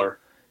sampler.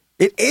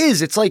 It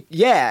is. It's like,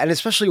 yeah, and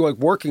especially like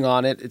working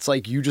on it, it's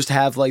like you just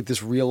have like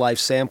this real life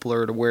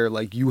sampler to where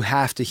like you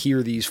have to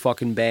hear these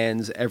fucking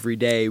bands every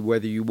day,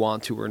 whether you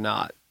want to or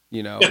not,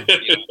 And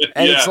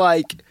it's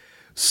like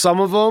some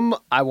of them,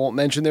 I won't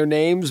mention their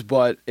names,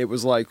 but it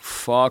was like,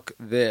 fuck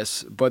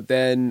this. But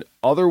then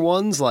other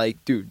ones,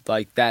 like, dude,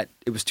 like that,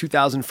 it was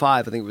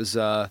 2005. I think it was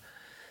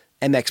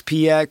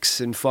MXPX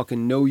and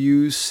fucking No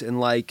Use. And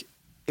like,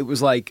 it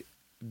was like,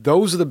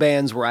 those are the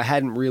bands where I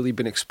hadn't really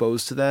been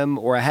exposed to them,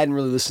 or I hadn't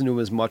really listened to them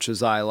as much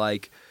as I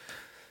like,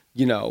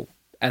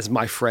 as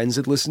my friends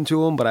had listened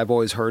to them, but I've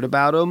always heard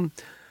about them.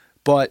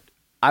 But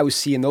I was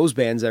seeing those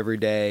bands every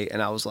day,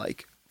 and I was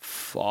like,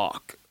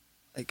 fuck.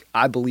 Like,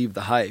 I believe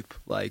the hype.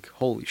 Like,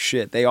 holy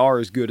shit, they are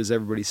as good as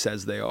everybody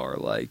says they are.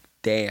 Like,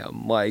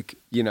 damn. Like,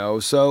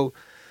 so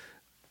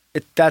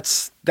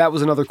that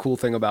was another cool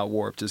thing about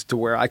Warped, is to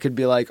where I could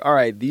be like, all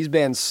right, these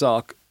bands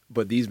suck,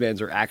 but these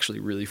bands are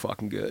actually really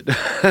fucking good.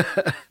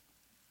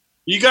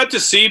 You got to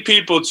see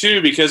people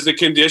too, because the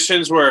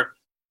conditions were,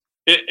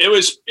 it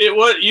was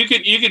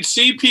you could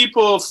see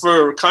people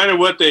for kind of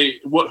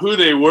who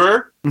they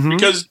were,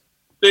 because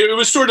it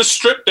was sort of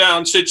stripped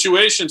down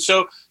situation.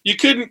 So you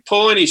couldn't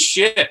pull any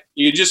shit.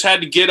 You just had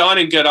to get on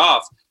and get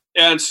off.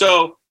 And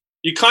so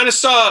you kind of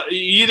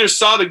you either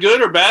saw the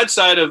good or bad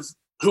side of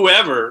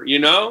whoever,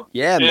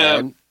 Yeah,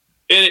 man.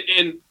 And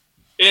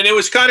it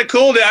was kind of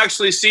cool to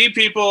actually see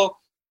people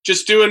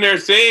just doing their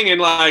thing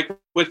and like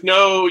with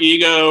no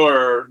ego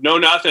or no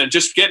nothing,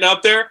 just getting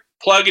up there,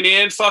 plugging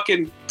in,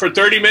 fucking for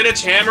 30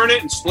 minutes, hammering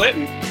it and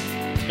splitting,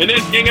 and then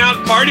hang out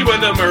and party with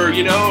them, or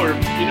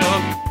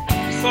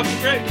it's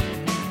fucking great.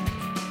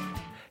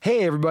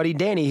 Hey everybody,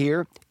 Danny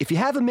here. If you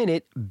have a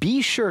minute,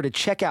 be sure to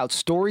check out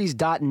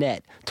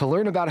stories.net to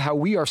learn about how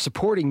we are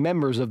supporting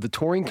members of the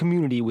touring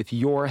community with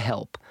your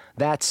help.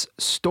 That's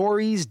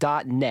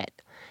stories.net.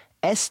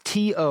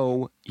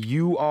 STOURIES.net.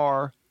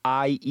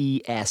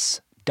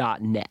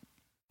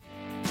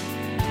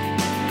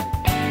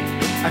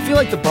 I feel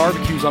like the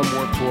barbecues on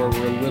Warped Tour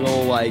were a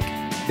little like,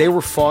 they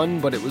were fun,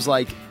 but it was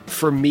like,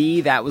 for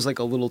me, that was like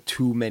a little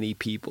too many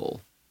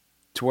people.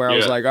 To where I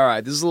was like, all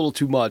right, this is a little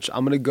too much.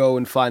 I'm going to go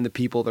and find the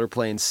people that are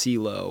playing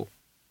CeeLo.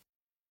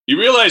 You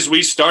realize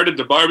we started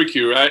the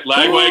barbecue, right?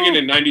 Lagwagon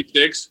in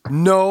 96?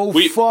 No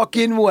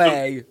fucking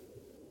way.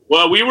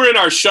 Well, we were in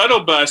our shuttle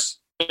bus,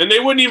 and they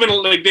wouldn't even,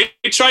 like,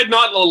 they tried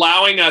not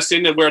allowing us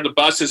into where the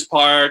bus is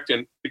parked,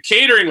 and the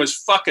catering was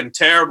fucking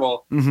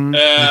terrible.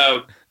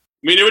 I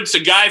mean, it was a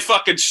guy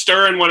fucking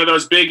stirring one of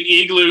those big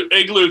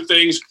igloo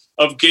things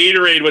of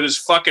Gatorade with his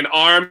fucking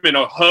arm and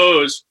a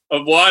hose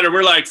of water.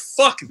 We're like,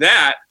 fuck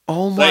that.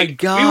 Oh my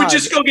God. We would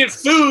just go get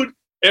food,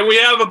 and we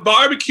have a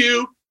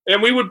barbecue, and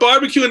we would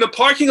barbecue in the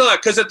parking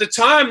lot. Cause at the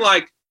time,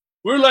 like,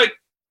 we're like,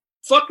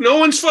 fuck, no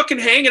one's fucking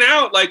hanging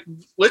out. Like,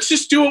 let's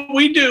just do what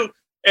we do.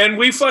 And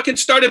we fucking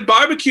started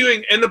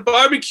barbecuing, and the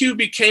barbecue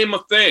became a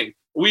thing.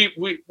 We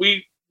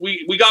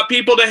got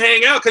people to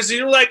hang out, cause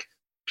like,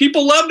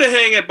 people love to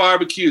hang at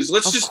barbecues.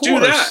 Let's just do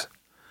that.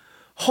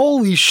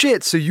 Holy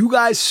shit. So you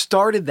guys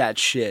started that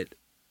shit.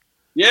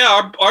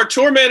 Yeah. Our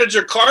tour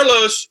manager,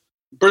 Carlos,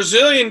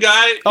 Brazilian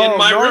guy, and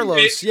my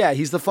roommate. Yeah,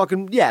 he's the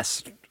fucking,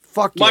 yes.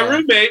 Fuck my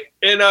roommate.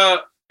 And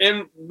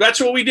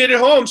that's what we did at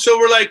home. So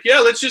we're like, yeah,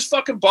 let's just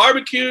fucking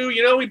barbecue.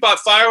 We bought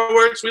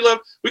fireworks. We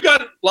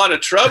got a lot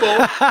of trouble.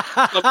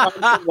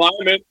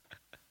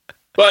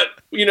 But,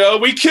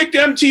 we kicked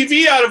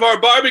MTV out of our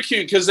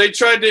barbecue because they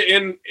tried to,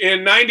 in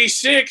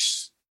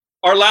 96,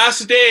 our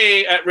last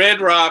day at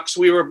Red Rocks,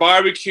 we were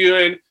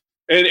barbecuing,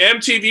 and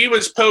MTV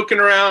was poking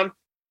around,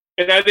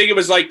 and I think it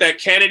was like that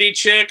Kennedy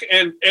chick,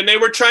 and they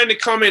were trying to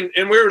come in,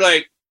 and we were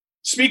like,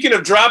 speaking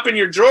of dropping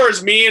your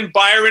drawers, me and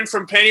Byron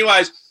from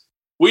Pennywise,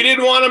 we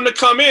didn't want them to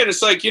come in.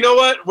 It's like, you know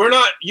what? We're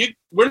not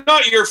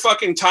your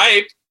fucking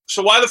type.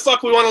 So why the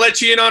fuck we want to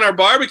let you in on our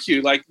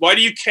barbecue? Like, why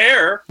do you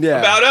care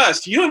about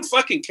us? You don't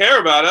fucking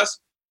care about us.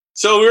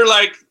 So we were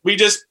like, we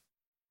just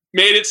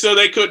made it so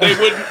they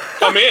wouldn't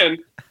come in.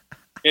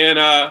 And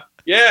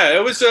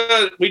it was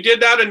we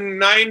did that in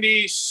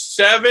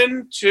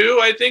 97 too,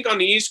 I think, on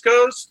the East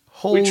Coast.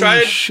 Holy we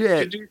tried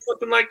shit. to do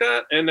something like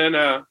that, and then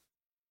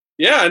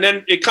and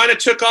then it kind of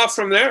took off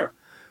from there.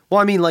 Well,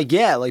 I mean, like,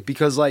 yeah, like,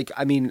 because, like,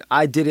 I mean,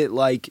 I did it,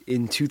 like,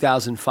 in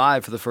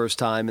 2005 for the first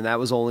time, and that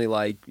was only,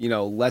 like, you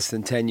know, less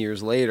than 10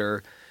 years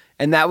later.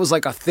 And that was,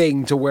 like, a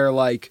thing to where,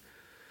 like,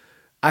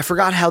 I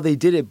forgot how they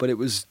did it, but it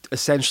was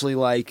essentially,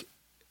 like,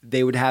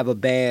 they would have a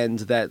band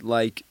that,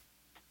 like,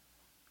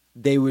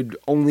 they would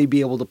only be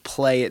able to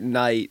play at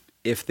night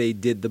if they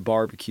did the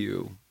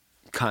barbecue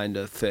kind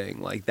of thing.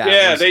 Like that.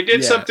 Yeah, they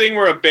did something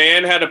where a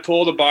band had to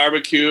pull the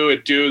barbecue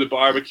and do the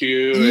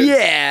barbecue.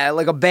 Yeah,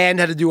 like a band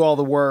had to do all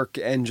the work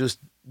and just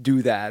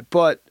do that.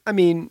 But, I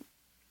mean,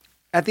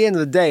 at the end of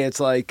the day, it's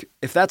like,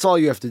 if that's all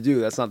you have to do,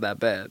 that's not that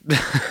bad.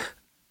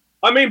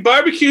 I mean,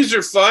 barbecues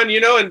are fun, you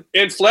know,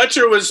 and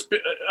Fletcher was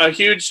a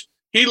huge,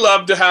 he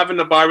loved having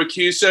the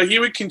barbecue, so he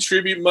would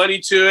contribute money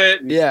to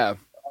it. And, yeah.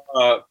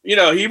 You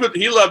know,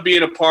 he loved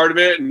being a part of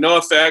it, and no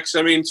effects.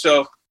 I mean,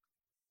 so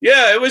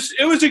yeah, it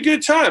was a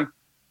good time.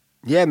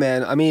 Yeah,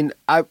 man. I mean,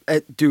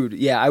 dude,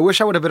 yeah, I wish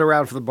I would have been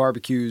around for the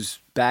barbecues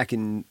back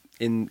in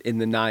the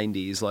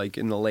 90s, like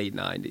in the late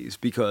 90s,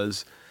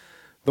 because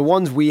the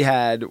ones we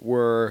had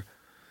were,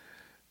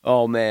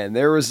 oh man,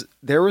 there was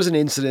an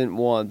incident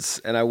once,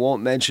 and I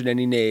won't mention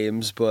any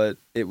names, but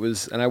it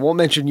was, and I won't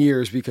mention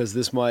years because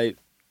this might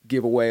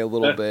give away a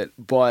little bit,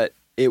 but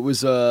it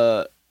was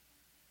a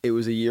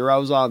year I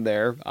was on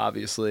there,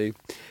 obviously,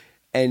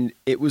 and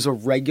it was a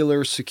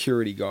regular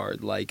security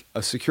guard, like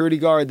a security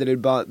guard that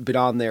had been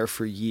on there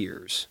for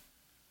years.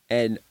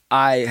 And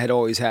I had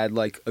always had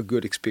like a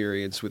good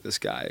experience with this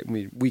guy. I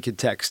mean, we could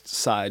text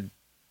side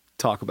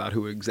talk about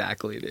who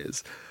exactly it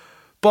is.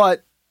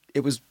 But it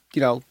was,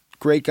 you know,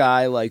 great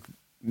guy, like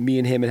me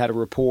and him had a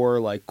rapport,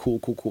 like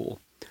cool.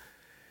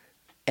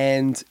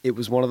 And it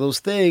was one of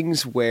those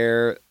things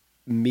where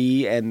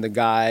me and the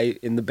guy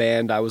in the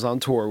band I was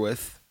on tour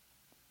with,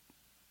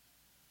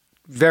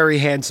 very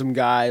handsome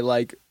guy,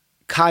 like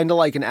kind of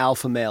like an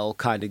alpha male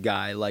kind of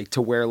guy, like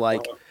to where like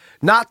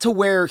not to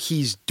where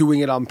he's doing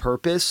it on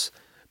purpose,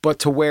 but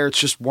to where it's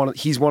just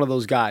he's one of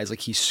those guys, like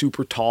he's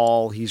super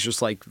tall, he's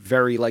just like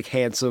very like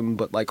handsome,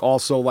 but like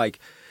also like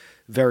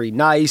very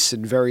nice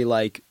and very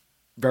like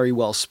very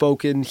well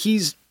spoken.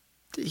 He's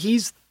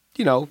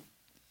you know,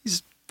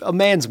 he's a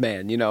man's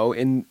man, you know,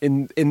 in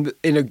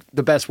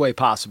the best way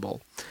possible.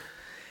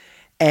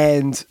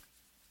 And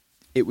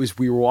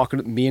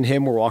me and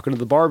him were walking to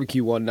the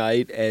barbecue one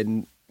night,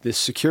 and this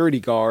security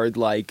guard,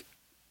 like,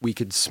 we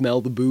could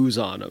smell the booze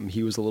on him.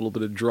 He was a little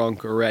bit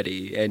drunk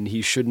already, and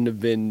he shouldn't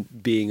have been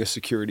being a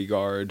security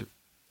guard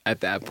at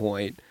that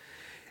point.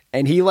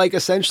 And he, like,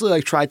 essentially,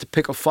 like, tried to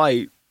pick a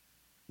fight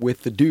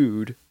with the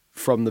dude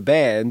from the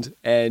band,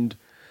 and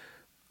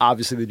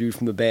obviously the dude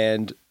from the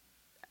band,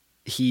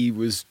 he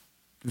was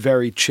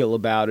very chill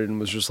about it and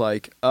was just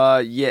like,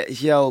 yeah,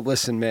 yo,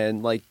 listen,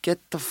 man, like,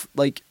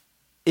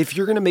 if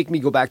you're going to make me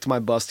go back to my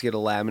bus to get a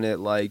laminate,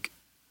 like,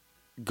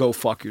 go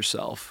fuck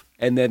yourself.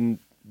 And then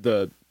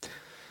the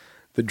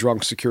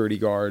drunk security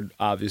guard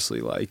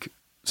obviously, like,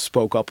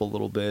 spoke up a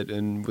little bit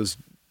and was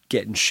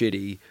getting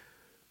shitty.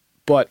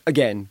 But,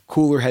 again,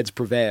 cooler heads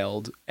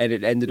prevailed, and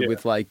it ended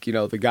with, like, you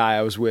know, the guy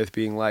I was with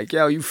being like,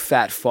 yo, you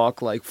fat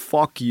fuck, like,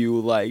 fuck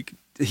you, like,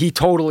 he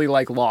totally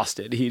like lost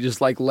it. He just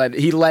like let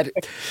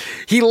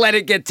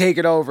it get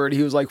taken over, and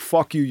he was like,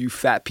 fuck you, you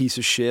fat piece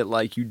of shit,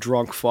 like you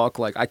drunk fuck,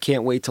 like I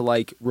can't wait to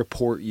like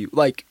report you,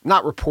 like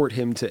not report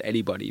him to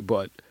anybody,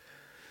 but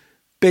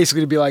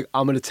basically to be like,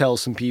 I'm going to tell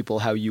some people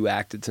how you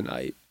acted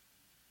tonight.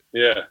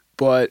 Yeah.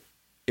 But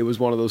it was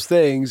one of those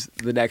things,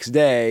 the next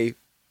day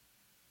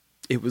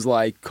it was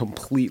like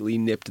completely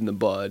nipped in the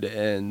bud,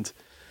 and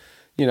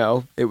you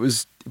know, it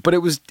was one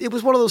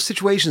of those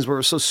situations where it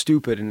was so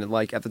stupid, and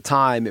like at the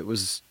time it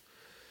was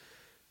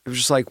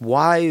just like,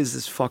 why is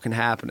this fucking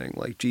happening?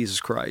 Like, Jesus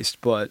Christ.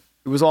 But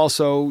it was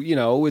also, you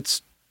know,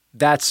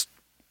 that's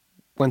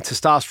when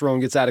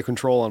testosterone gets out of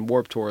control on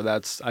Warped Tour.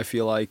 That's, I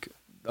feel like,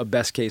 a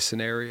best case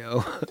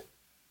scenario.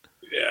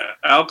 Yeah,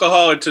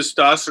 alcohol and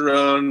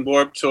testosterone,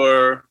 Warped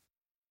Tour,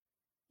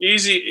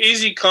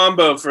 easy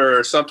combo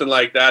for something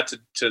like that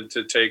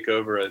to take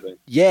over, I think.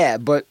 Yeah,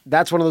 but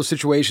that's one of those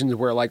situations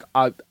where like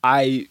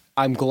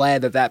I'm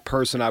glad that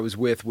person I was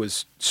with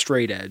was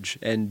straight edge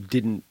and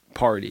didn't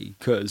party,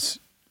 because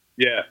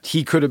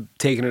he could have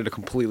taken it a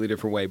completely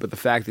different way. But the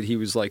fact that he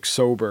was like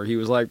sober, he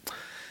was like,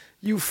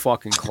 you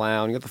fucking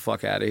clown, get the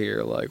fuck out of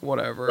here, like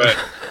whatever. Right.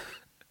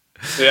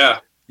 Yeah.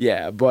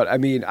 Yeah, but I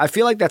mean, I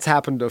feel like that's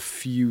happened a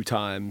few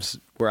times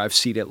where I've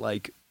seen it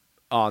like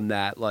on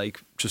that,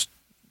 like just,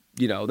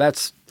 you know,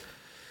 that's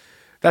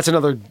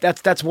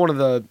one of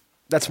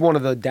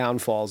the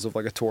downfalls of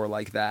like a tour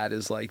like that,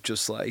 is like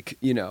just like,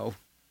 you know,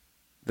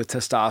 the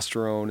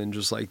testosterone and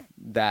just like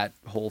that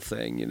whole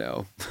thing, you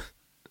know.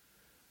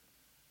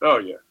 Oh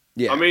yeah.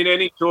 Yeah. I mean,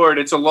 any tour,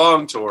 it's a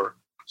long tour,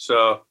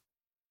 so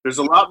there's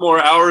a lot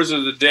more hours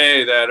of the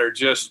day that are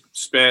just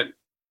spent,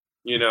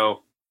 you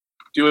know,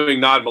 doing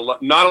not a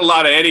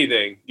lot of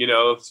anything. You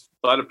know,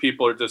 a lot of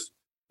people are just,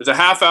 there's a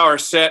half-hour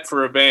set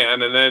for a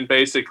band, and then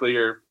basically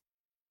you're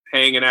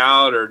hanging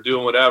out or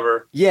doing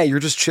whatever. Yeah, you're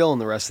just chilling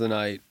the rest of the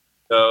night.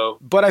 So,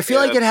 but I feel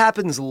like it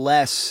happens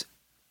less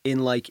in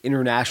like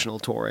international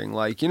touring.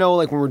 Like, you know,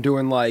 like when we're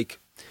doing like,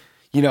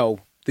 you know,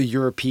 the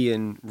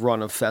European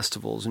run of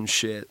festivals and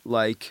shit.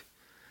 Like,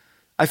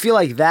 I feel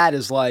like that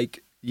is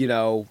like, you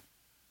know,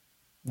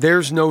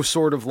 there's no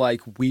sort of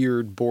like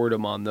weird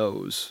boredom on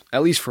those.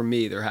 At least for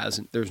me,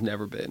 there's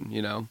never been,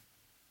 you know?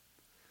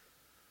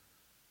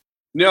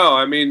 No,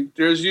 I mean,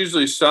 there's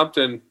usually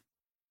something.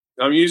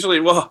 I'm usually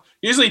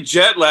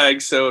jet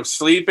lag, so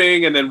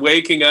sleeping and then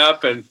waking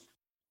up and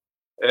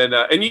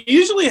you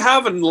usually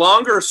have a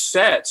longer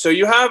set. So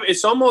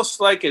it's almost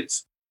like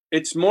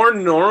it's more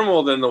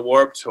normal than the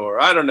Warped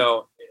Tour. I don't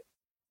know.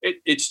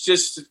 It's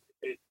just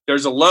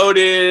there's a load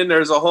in,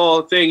 there's a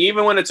whole thing.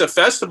 Even when it's a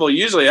festival, you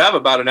usually have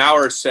about an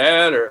hour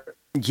set or.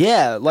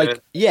 Yeah, like,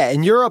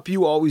 in Europe,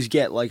 you always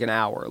get like an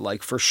hour,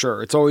 like for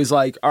sure. It's always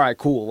like, all right,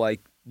 cool.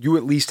 Like you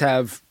at least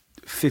have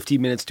 50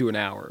 minutes to an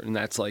hour, and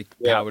that's like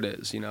how it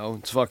is, you know.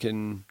 It's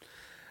fucking,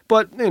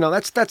 but you know,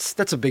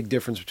 that's a big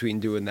difference between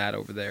doing that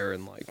over there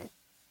and like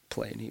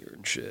playing here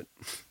and shit.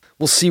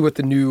 We'll see what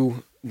the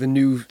new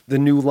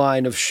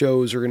line of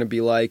shows are gonna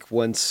be like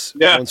once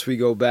we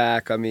go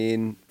back. I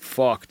mean,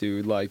 fuck,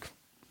 dude. Like,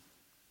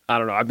 I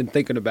don't know. I've been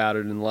thinking about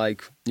it, and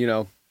like, you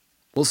know,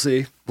 we'll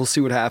see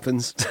what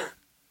happens.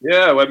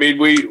 Yeah, I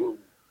mean,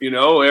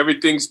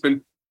 everything's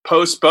been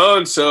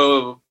postponed,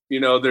 so you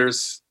know,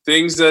 there's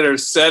things that are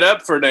set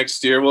up for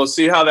next year. We'll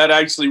see how that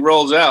actually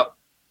rolls out.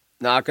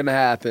 Not gonna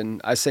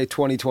happen. I say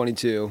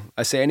 2022.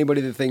 I say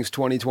anybody that thinks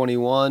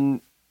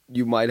 2021,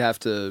 you might have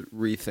to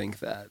rethink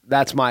that.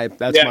 I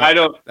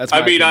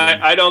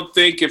don't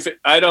think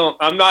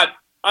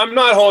I'm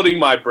not holding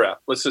my breath.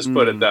 Let's just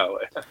put it that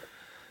way.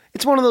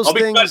 It's one of those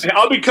things.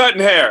 I'll be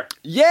cutting hair.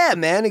 Yeah,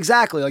 man,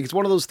 exactly. Like, it's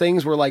one of those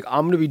things where like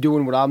I'm gonna be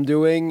doing what I'm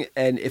doing,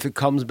 and if it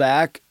comes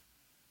back,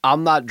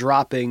 I'm not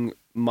dropping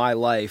my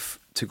life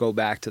to go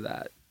back to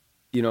that.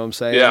 You know what I'm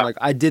saying? Yeah. Like,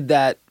 I did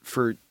that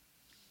for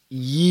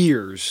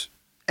years.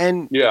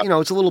 And, you know,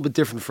 it's a little bit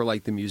different for,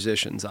 like, the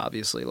musicians,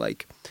 obviously.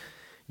 Like,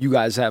 you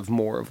guys have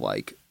more of,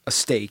 like, a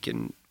stake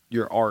in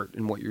your art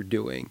and what you're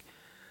doing.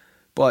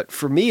 But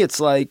for me,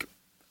 it's like,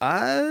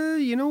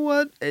 you know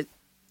what?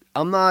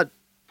 I'm not...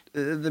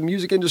 the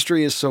music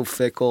industry is so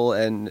fickle,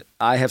 and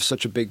I have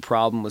such a big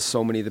problem with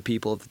so many of the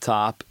people at the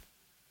top.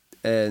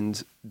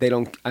 And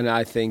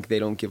I think they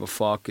don't give a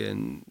fuck,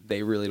 and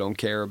they really don't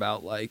care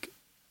about, like,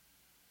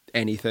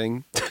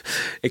 anything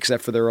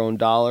except for their own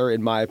dollar,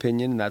 in my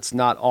opinion. And that's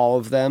not all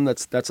of them.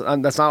 That's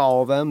not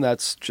all of them.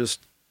 That's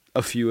just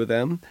a few of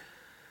them.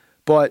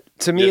 But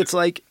to me, it's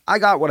like, I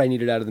got what I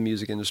needed out of the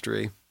music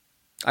industry.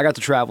 I got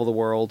to travel the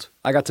world.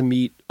 I got to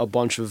meet a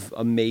bunch of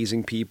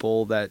amazing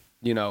people that,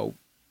 you know,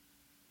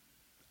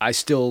 I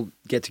still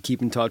get to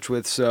keep in touch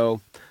with.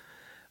 So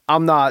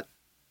I'm not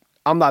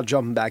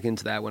jumping back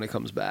into that when it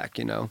comes back,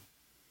 you know?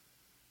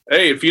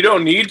 Hey, if you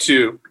don't need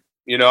to,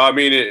 you know, I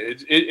mean,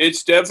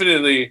 it's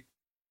definitely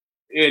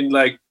in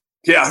like,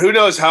 who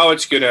knows how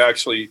it's going to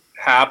actually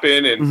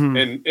happen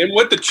and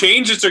what the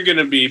changes are going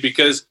to be,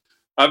 because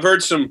I've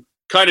heard some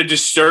kind of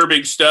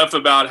disturbing stuff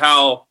about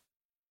how,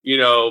 you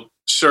know,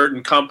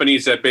 certain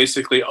companies that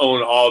basically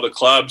own all the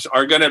clubs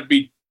are going to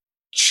be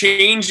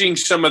changing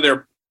some of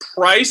their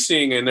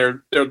pricing and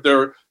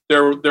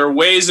their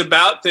ways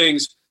about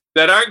things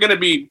that aren't going to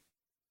be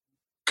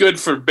good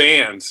for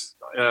bands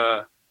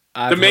to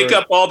make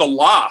up all the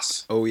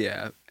loss. Oh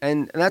yeah,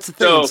 and that's the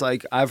thing. So it's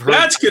like, I've heard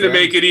that's going to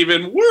make it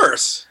even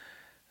worse.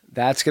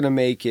 That's going to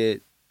make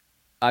it.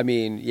 I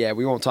mean, yeah,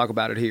 we won't talk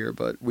about it here,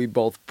 but we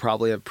both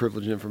probably have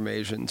privileged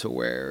information to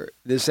where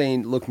this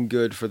ain't looking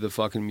good for the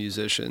fucking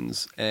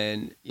musicians.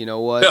 And you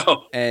know what?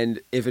 No. And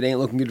if it ain't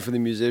looking good for the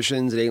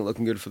musicians, it ain't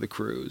looking good for the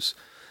crews.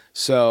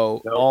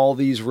 So all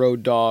these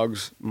road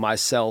dogs,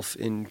 myself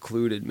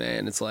included,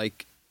 man, it's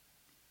like,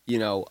 you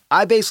know,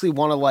 I basically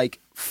want to like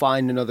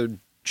find another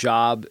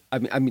job.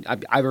 I mean,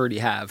 I already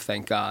have,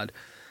 thank God.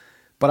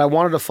 But I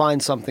wanted to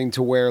find something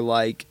to where,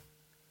 like,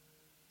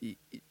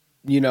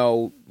 you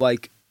know,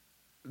 like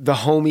the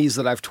homies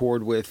that I've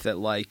toured with, that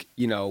like,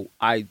 you know,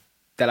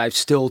 that I've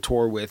still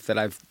toured with, that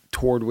I've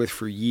toured with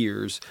for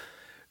years,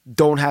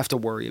 don't have to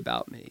worry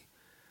about me.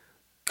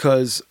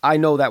 Because I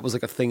know that was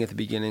like a thing at the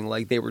beginning.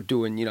 Like, they were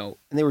doing, you know,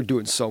 and they were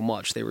doing so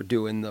much. They were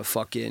doing the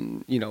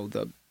fucking, you know,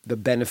 the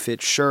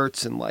benefit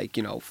shirts, and like,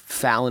 you know,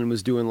 Fallon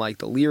was doing like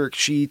the lyric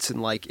sheets,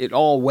 and like it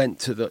all went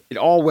to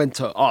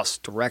us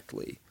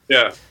directly.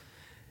 Yeah.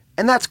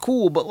 And that's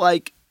cool, but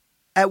like,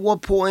 at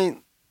what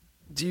point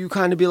do you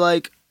kind of be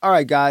like, all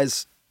right,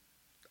 guys,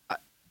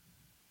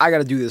 I got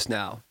to do this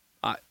now.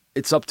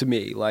 It's up to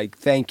me. Like,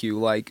 thank you.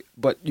 Like,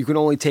 but you can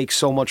only take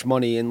so much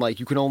money, and like,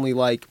 you can only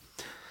like,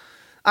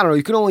 I don't know,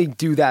 you can only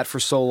do that for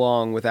so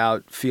long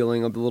without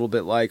feeling a little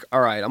bit like,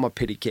 all right, I'm a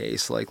pity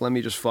case. Like, let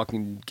me just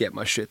fucking get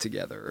my shit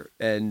together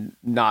and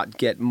not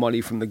get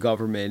money from the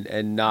government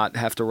and not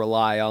have to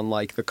rely on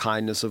like the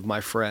kindness of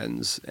my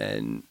friends.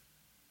 And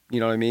you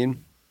know what I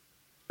mean?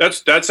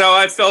 That's how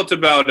I felt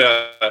about,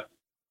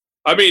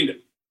 I mean,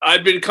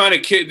 I've been kind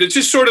of it's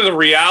just sort of the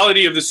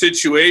reality of the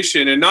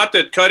situation, and not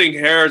that cutting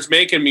hair is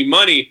making me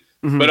money,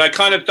 but I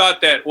kind of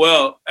thought that,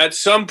 well, at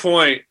some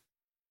point,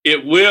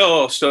 it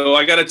will. So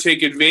I got to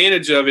take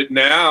advantage of it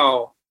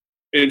now,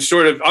 and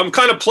sort of I'm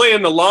kind of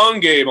playing the long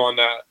game on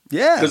that.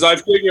 Yeah. Because I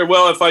figure,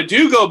 well, if I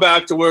do go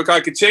back to work, I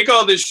could take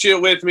all this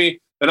shit with me,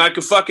 and I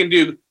could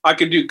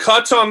do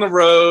cuts on the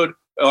road,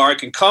 or I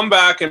can come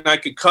back and I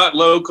could cut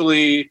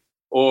locally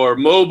or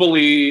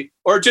mobily,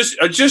 or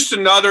just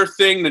another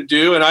thing to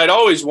do. And I'd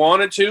always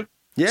wanted to.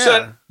 Yeah.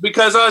 So,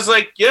 because I was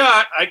like,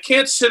 yeah, I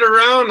can't sit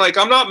around. Like,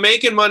 I'm not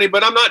making money,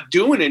 but I'm not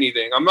doing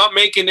anything. I'm not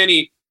making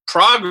any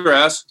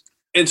progress.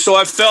 And so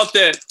I felt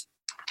that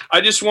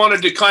I just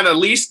wanted to kind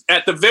of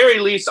at the very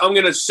least, I'm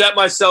going to set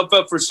myself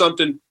up for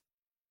something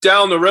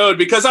down the road,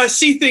 because I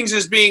see things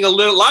as being a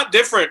lot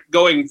different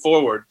going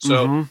forward.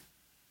 So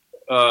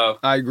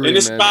I agree. And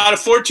it's about a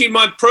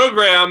 14-month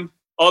program,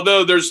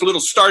 although there's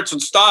little starts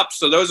and stops.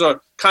 So those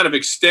are kind of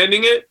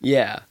extending it.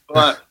 Yeah.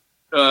 But,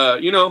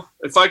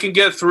 if I can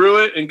get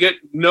through it and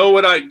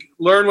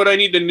learn what I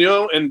need to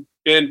know and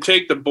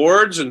take the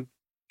boards and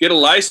get a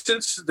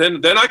license,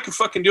 then I can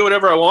fucking do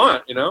whatever I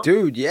want,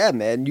 Dude, yeah,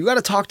 man. You got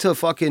to talk to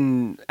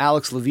fucking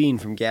Alex Levine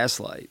from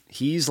Gaslight.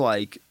 He's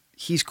like,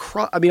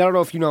 I don't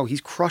know if you know,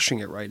 he's crushing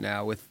it right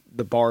now with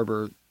the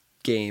barber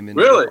game. And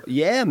really?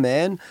 Yeah,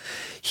 man.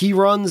 He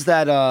runs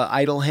that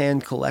Idle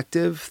Hand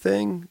Collective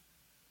thing.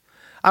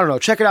 I don't know.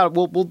 Check it out.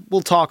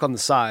 We'll talk on the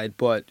side,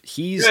 but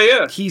he's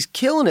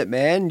killing it,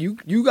 man.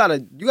 You gotta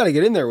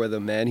get in there with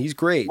him, man. He's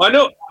great.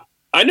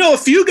 I know a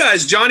few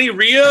guys. Johnny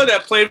Rio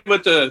that played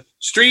with the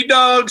Street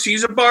Dogs.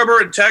 He's a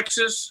barber in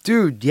Texas.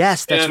 Dude,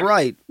 yes, that's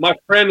right. My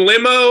friend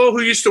Limo,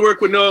 who used to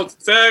work with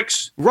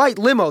NoFX. Right,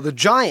 Limo, the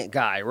giant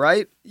guy,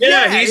 right?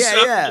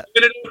 Yeah.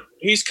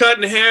 He's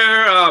cutting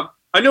hair.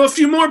 I know a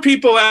few more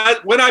people.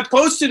 When I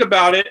posted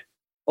about it,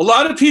 a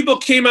lot of people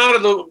came out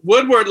of the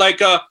woodwork,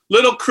 like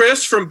Little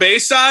Chris from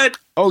Bayside.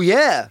 Oh,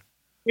 yeah.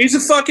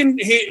 He's I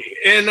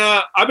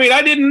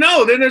didn't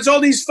know. Then there's all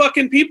these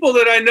fucking people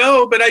that I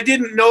know, but I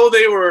didn't know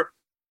they were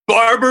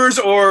barbers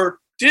or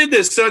did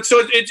this. So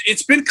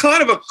it's been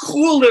kind of a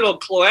cool little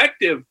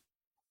collective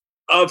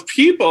of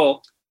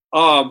people.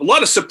 A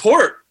lot of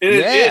support. And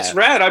it's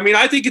rad. I mean,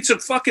 I think it's a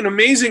fucking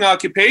amazing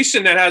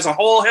occupation that has a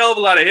whole hell of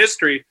a lot of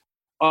history.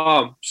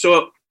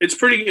 So it's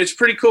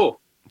pretty cool.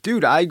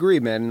 Dude, I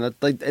agree, man. And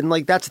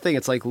that's the thing.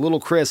 It's like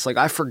Little Chris. Like,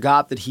 I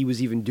forgot that he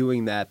was even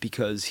doing that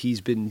because he's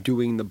been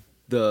doing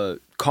the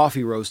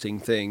coffee roasting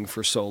thing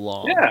for so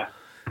long. Yeah.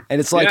 And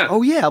it's like,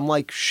 oh yeah, I'm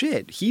like,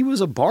 shit, he was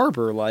a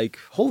barber. Like,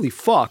 holy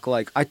fuck.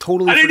 Like, I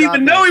didn't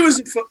even know he was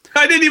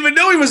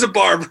a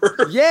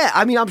barber. Yeah.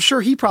 I mean, I'm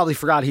sure he probably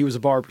forgot he was a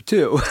barber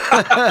too.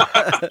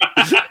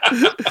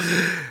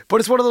 But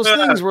it's one of those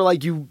things where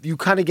like you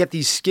kind of get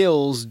these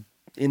skills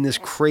in this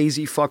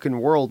crazy fucking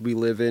world we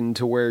live in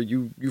to where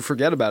you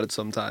forget about it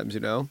sometimes,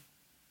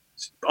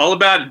 It's all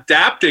about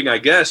adapting, I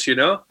guess,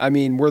 I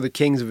mean, we're the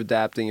kings of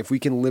adapting. If we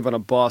can live on a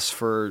bus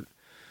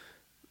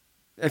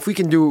if we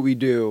can do what we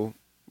do,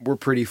 we're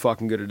pretty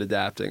fucking good at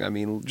adapting. I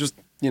mean, just,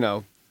 you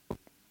know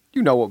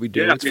what we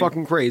do. It's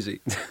fucking crazy.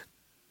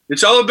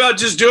 It's all about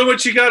just doing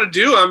what you got to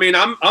do. I mean,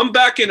 I'm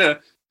back in a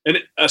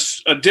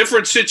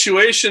different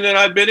situation than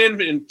I've been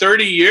in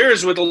 30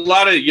 years with a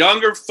lot of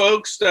younger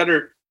folks that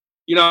are,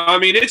 I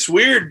mean, it's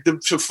weird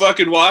to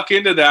fucking walk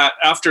into that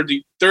after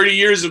the 30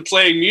 years of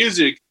playing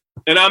music.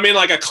 And I'm in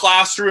like a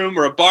classroom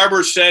or a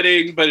barber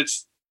setting, but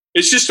it's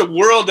just a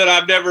world that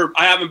I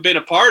haven't been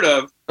a part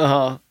of.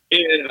 Uh-huh.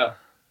 And,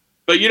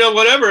 but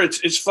whatever,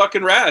 it's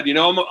fucking rad.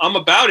 I'm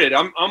about it.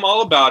 I'm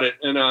all about it.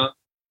 And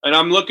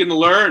I'm looking to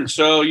learn.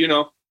 So,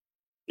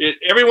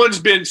 everyone's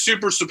been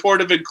super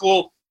supportive and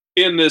cool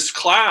in this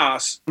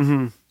class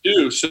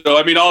too. So,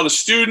 I mean, all the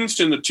students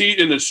and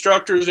the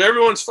instructors,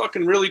 everyone's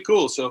fucking really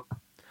cool. So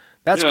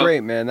that's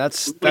great, man.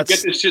 That's get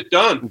this shit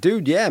done,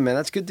 dude. Yeah, man.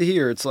 That's good to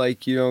hear. It's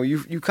like,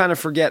 you kind of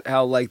forget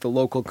how like the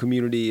local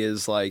community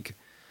is, like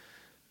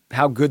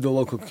how good the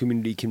local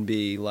community can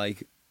be.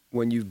 Like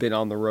when you've been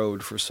on the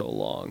road for so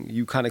long,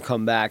 you kind of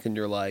come back and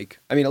you're like,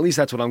 I mean, at least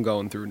that's what I'm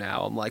going through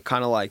now. I'm like,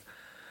 kind of like,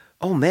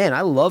 oh man,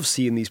 I love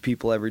seeing these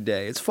people every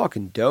day. It's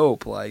fucking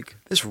dope. Like,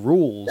 this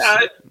rules.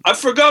 Yeah, I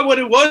forgot what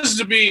it was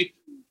to be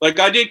like.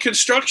 I did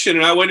construction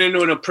and I went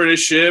into an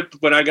apprenticeship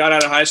when I got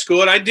out of high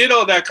school, and I did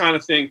all that kind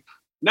of thing.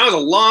 And that was a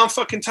long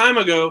fucking time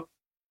ago.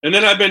 And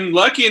then I've been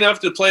lucky enough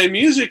to play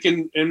music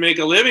and make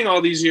a living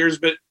all these years.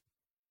 But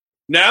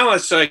now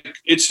it's like,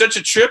 it's such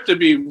a trip to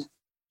be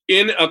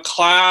in a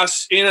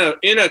class,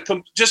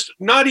 just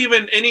not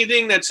even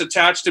anything that's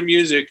attached to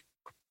music.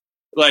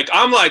 Like,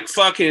 I'm like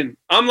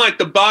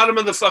the bottom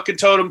of the fucking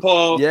totem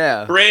pole.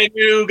 Yeah. Brand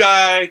new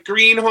guy,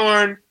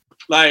 greenhorn,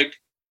 like,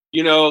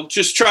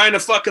 just trying to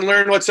fucking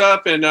learn what's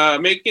up and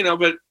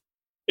but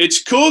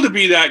it's cool to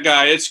be that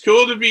guy. It's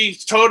cool to be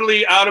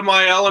totally out of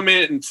my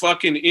element and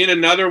fucking in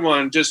another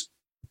one. Just,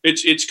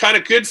 it's kind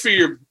of good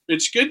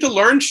it's good to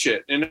learn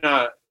shit. And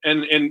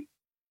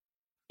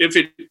if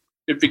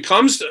it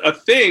becomes a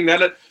thing,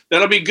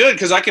 that'll be good,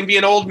 because I can be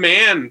an old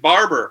man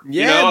barber.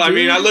 Yeah, I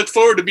mean, I look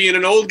forward to being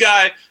an old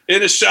guy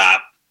in a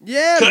shop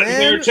Yeah, cutting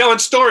man. hair, telling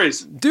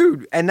stories.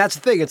 Dude, and that's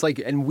the thing. It's like,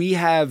 and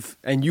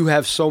you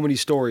have so many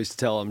stories to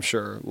tell, I'm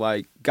sure.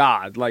 Like,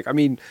 God, like, I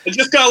mean. I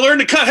just got to learn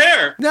to cut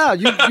hair. No,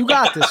 you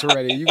got this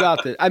already. You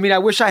got this. I mean, I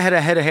wish I had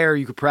a head of hair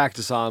you could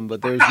practice on,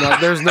 but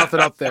there's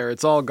nothing up there.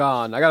 It's all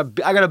gone. I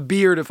got a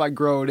beard if I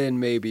grow it in,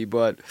 maybe,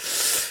 but.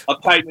 I'll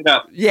tighten it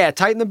up. Yeah,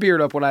 tighten the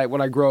beard up when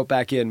I grow it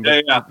back in.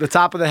 But yeah. The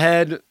top of the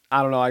head,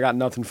 I don't know. I got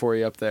nothing for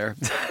you up there.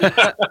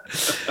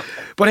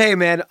 But hey,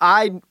 man,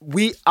 I'm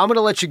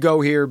gonna let you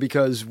go here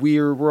because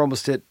we're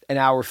almost at an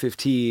hour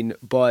 15.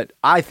 But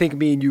I think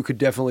me and you could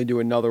definitely do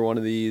another one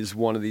of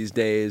these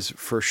days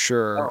for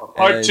sure.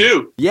 Part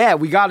 2. Yeah,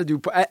 we got to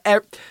do.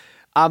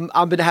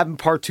 I've been having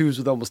part 2s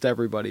with almost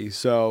everybody,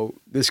 so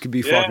this could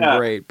be fucking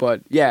great.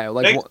 But yeah,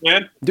 like, thanks,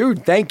 man.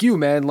 Dude, thank you,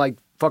 man. Like.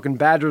 Fucking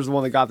Badger's the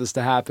one that got this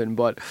to happen,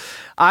 but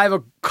I have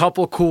a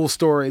couple cool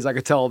stories I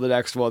could tell in the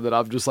next one that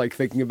I'm just like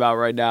thinking about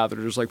right now that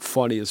are just like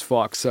funny as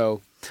fuck.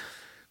 So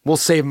we'll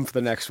save them for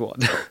the next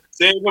one.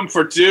 Save them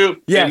for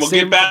 2. Yeah, and we'll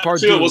get back to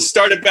it. We'll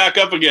start it back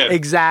up again.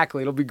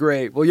 Exactly. It'll be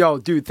great. Well, yo,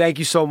 dude, thank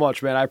you so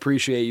much, man. I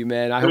appreciate you,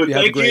 man. I hope you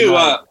have a great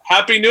night.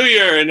 Happy New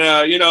Year,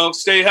 and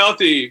stay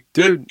healthy.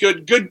 Dude.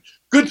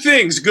 Good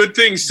things to the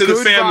family.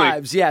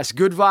 Good vibes, yes.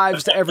 Good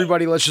vibes to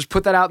everybody. Let's just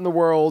put that out in the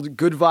world.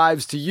 Good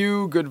vibes to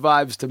you. Good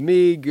vibes to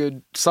me.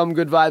 Some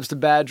good vibes to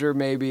Badger,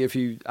 maybe if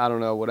you, I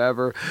don't know,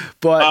 whatever.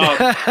 But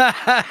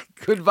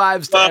good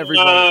vibes to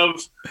everybody.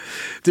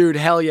 Dude,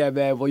 hell yeah,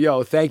 man. Well,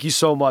 yo, thank you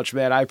so much,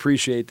 man. I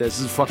appreciate this. This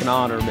is a fucking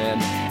honor, man.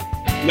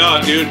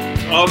 No, dude.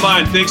 All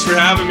mine. Thanks for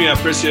having me. I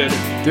appreciate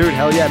it. Dude,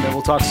 hell yeah, man.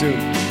 We'll talk soon.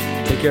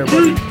 Take care,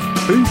 buddy.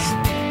 Peace.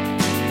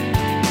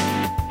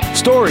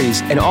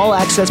 Stories, an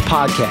all-access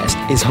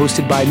podcast, is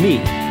hosted by me,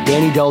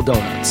 Danny Del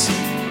Donuts.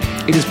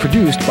 It is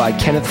produced by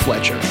Kenneth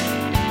Fletcher.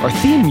 Our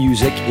theme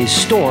music is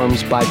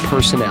Storms by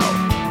Personnel.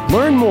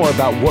 Learn more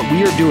about what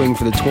we are doing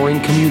for the touring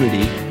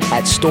community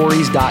at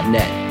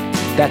stories.net.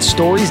 That's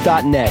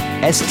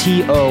stories.net,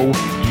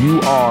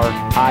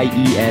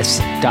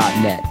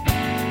 STOURIES.net.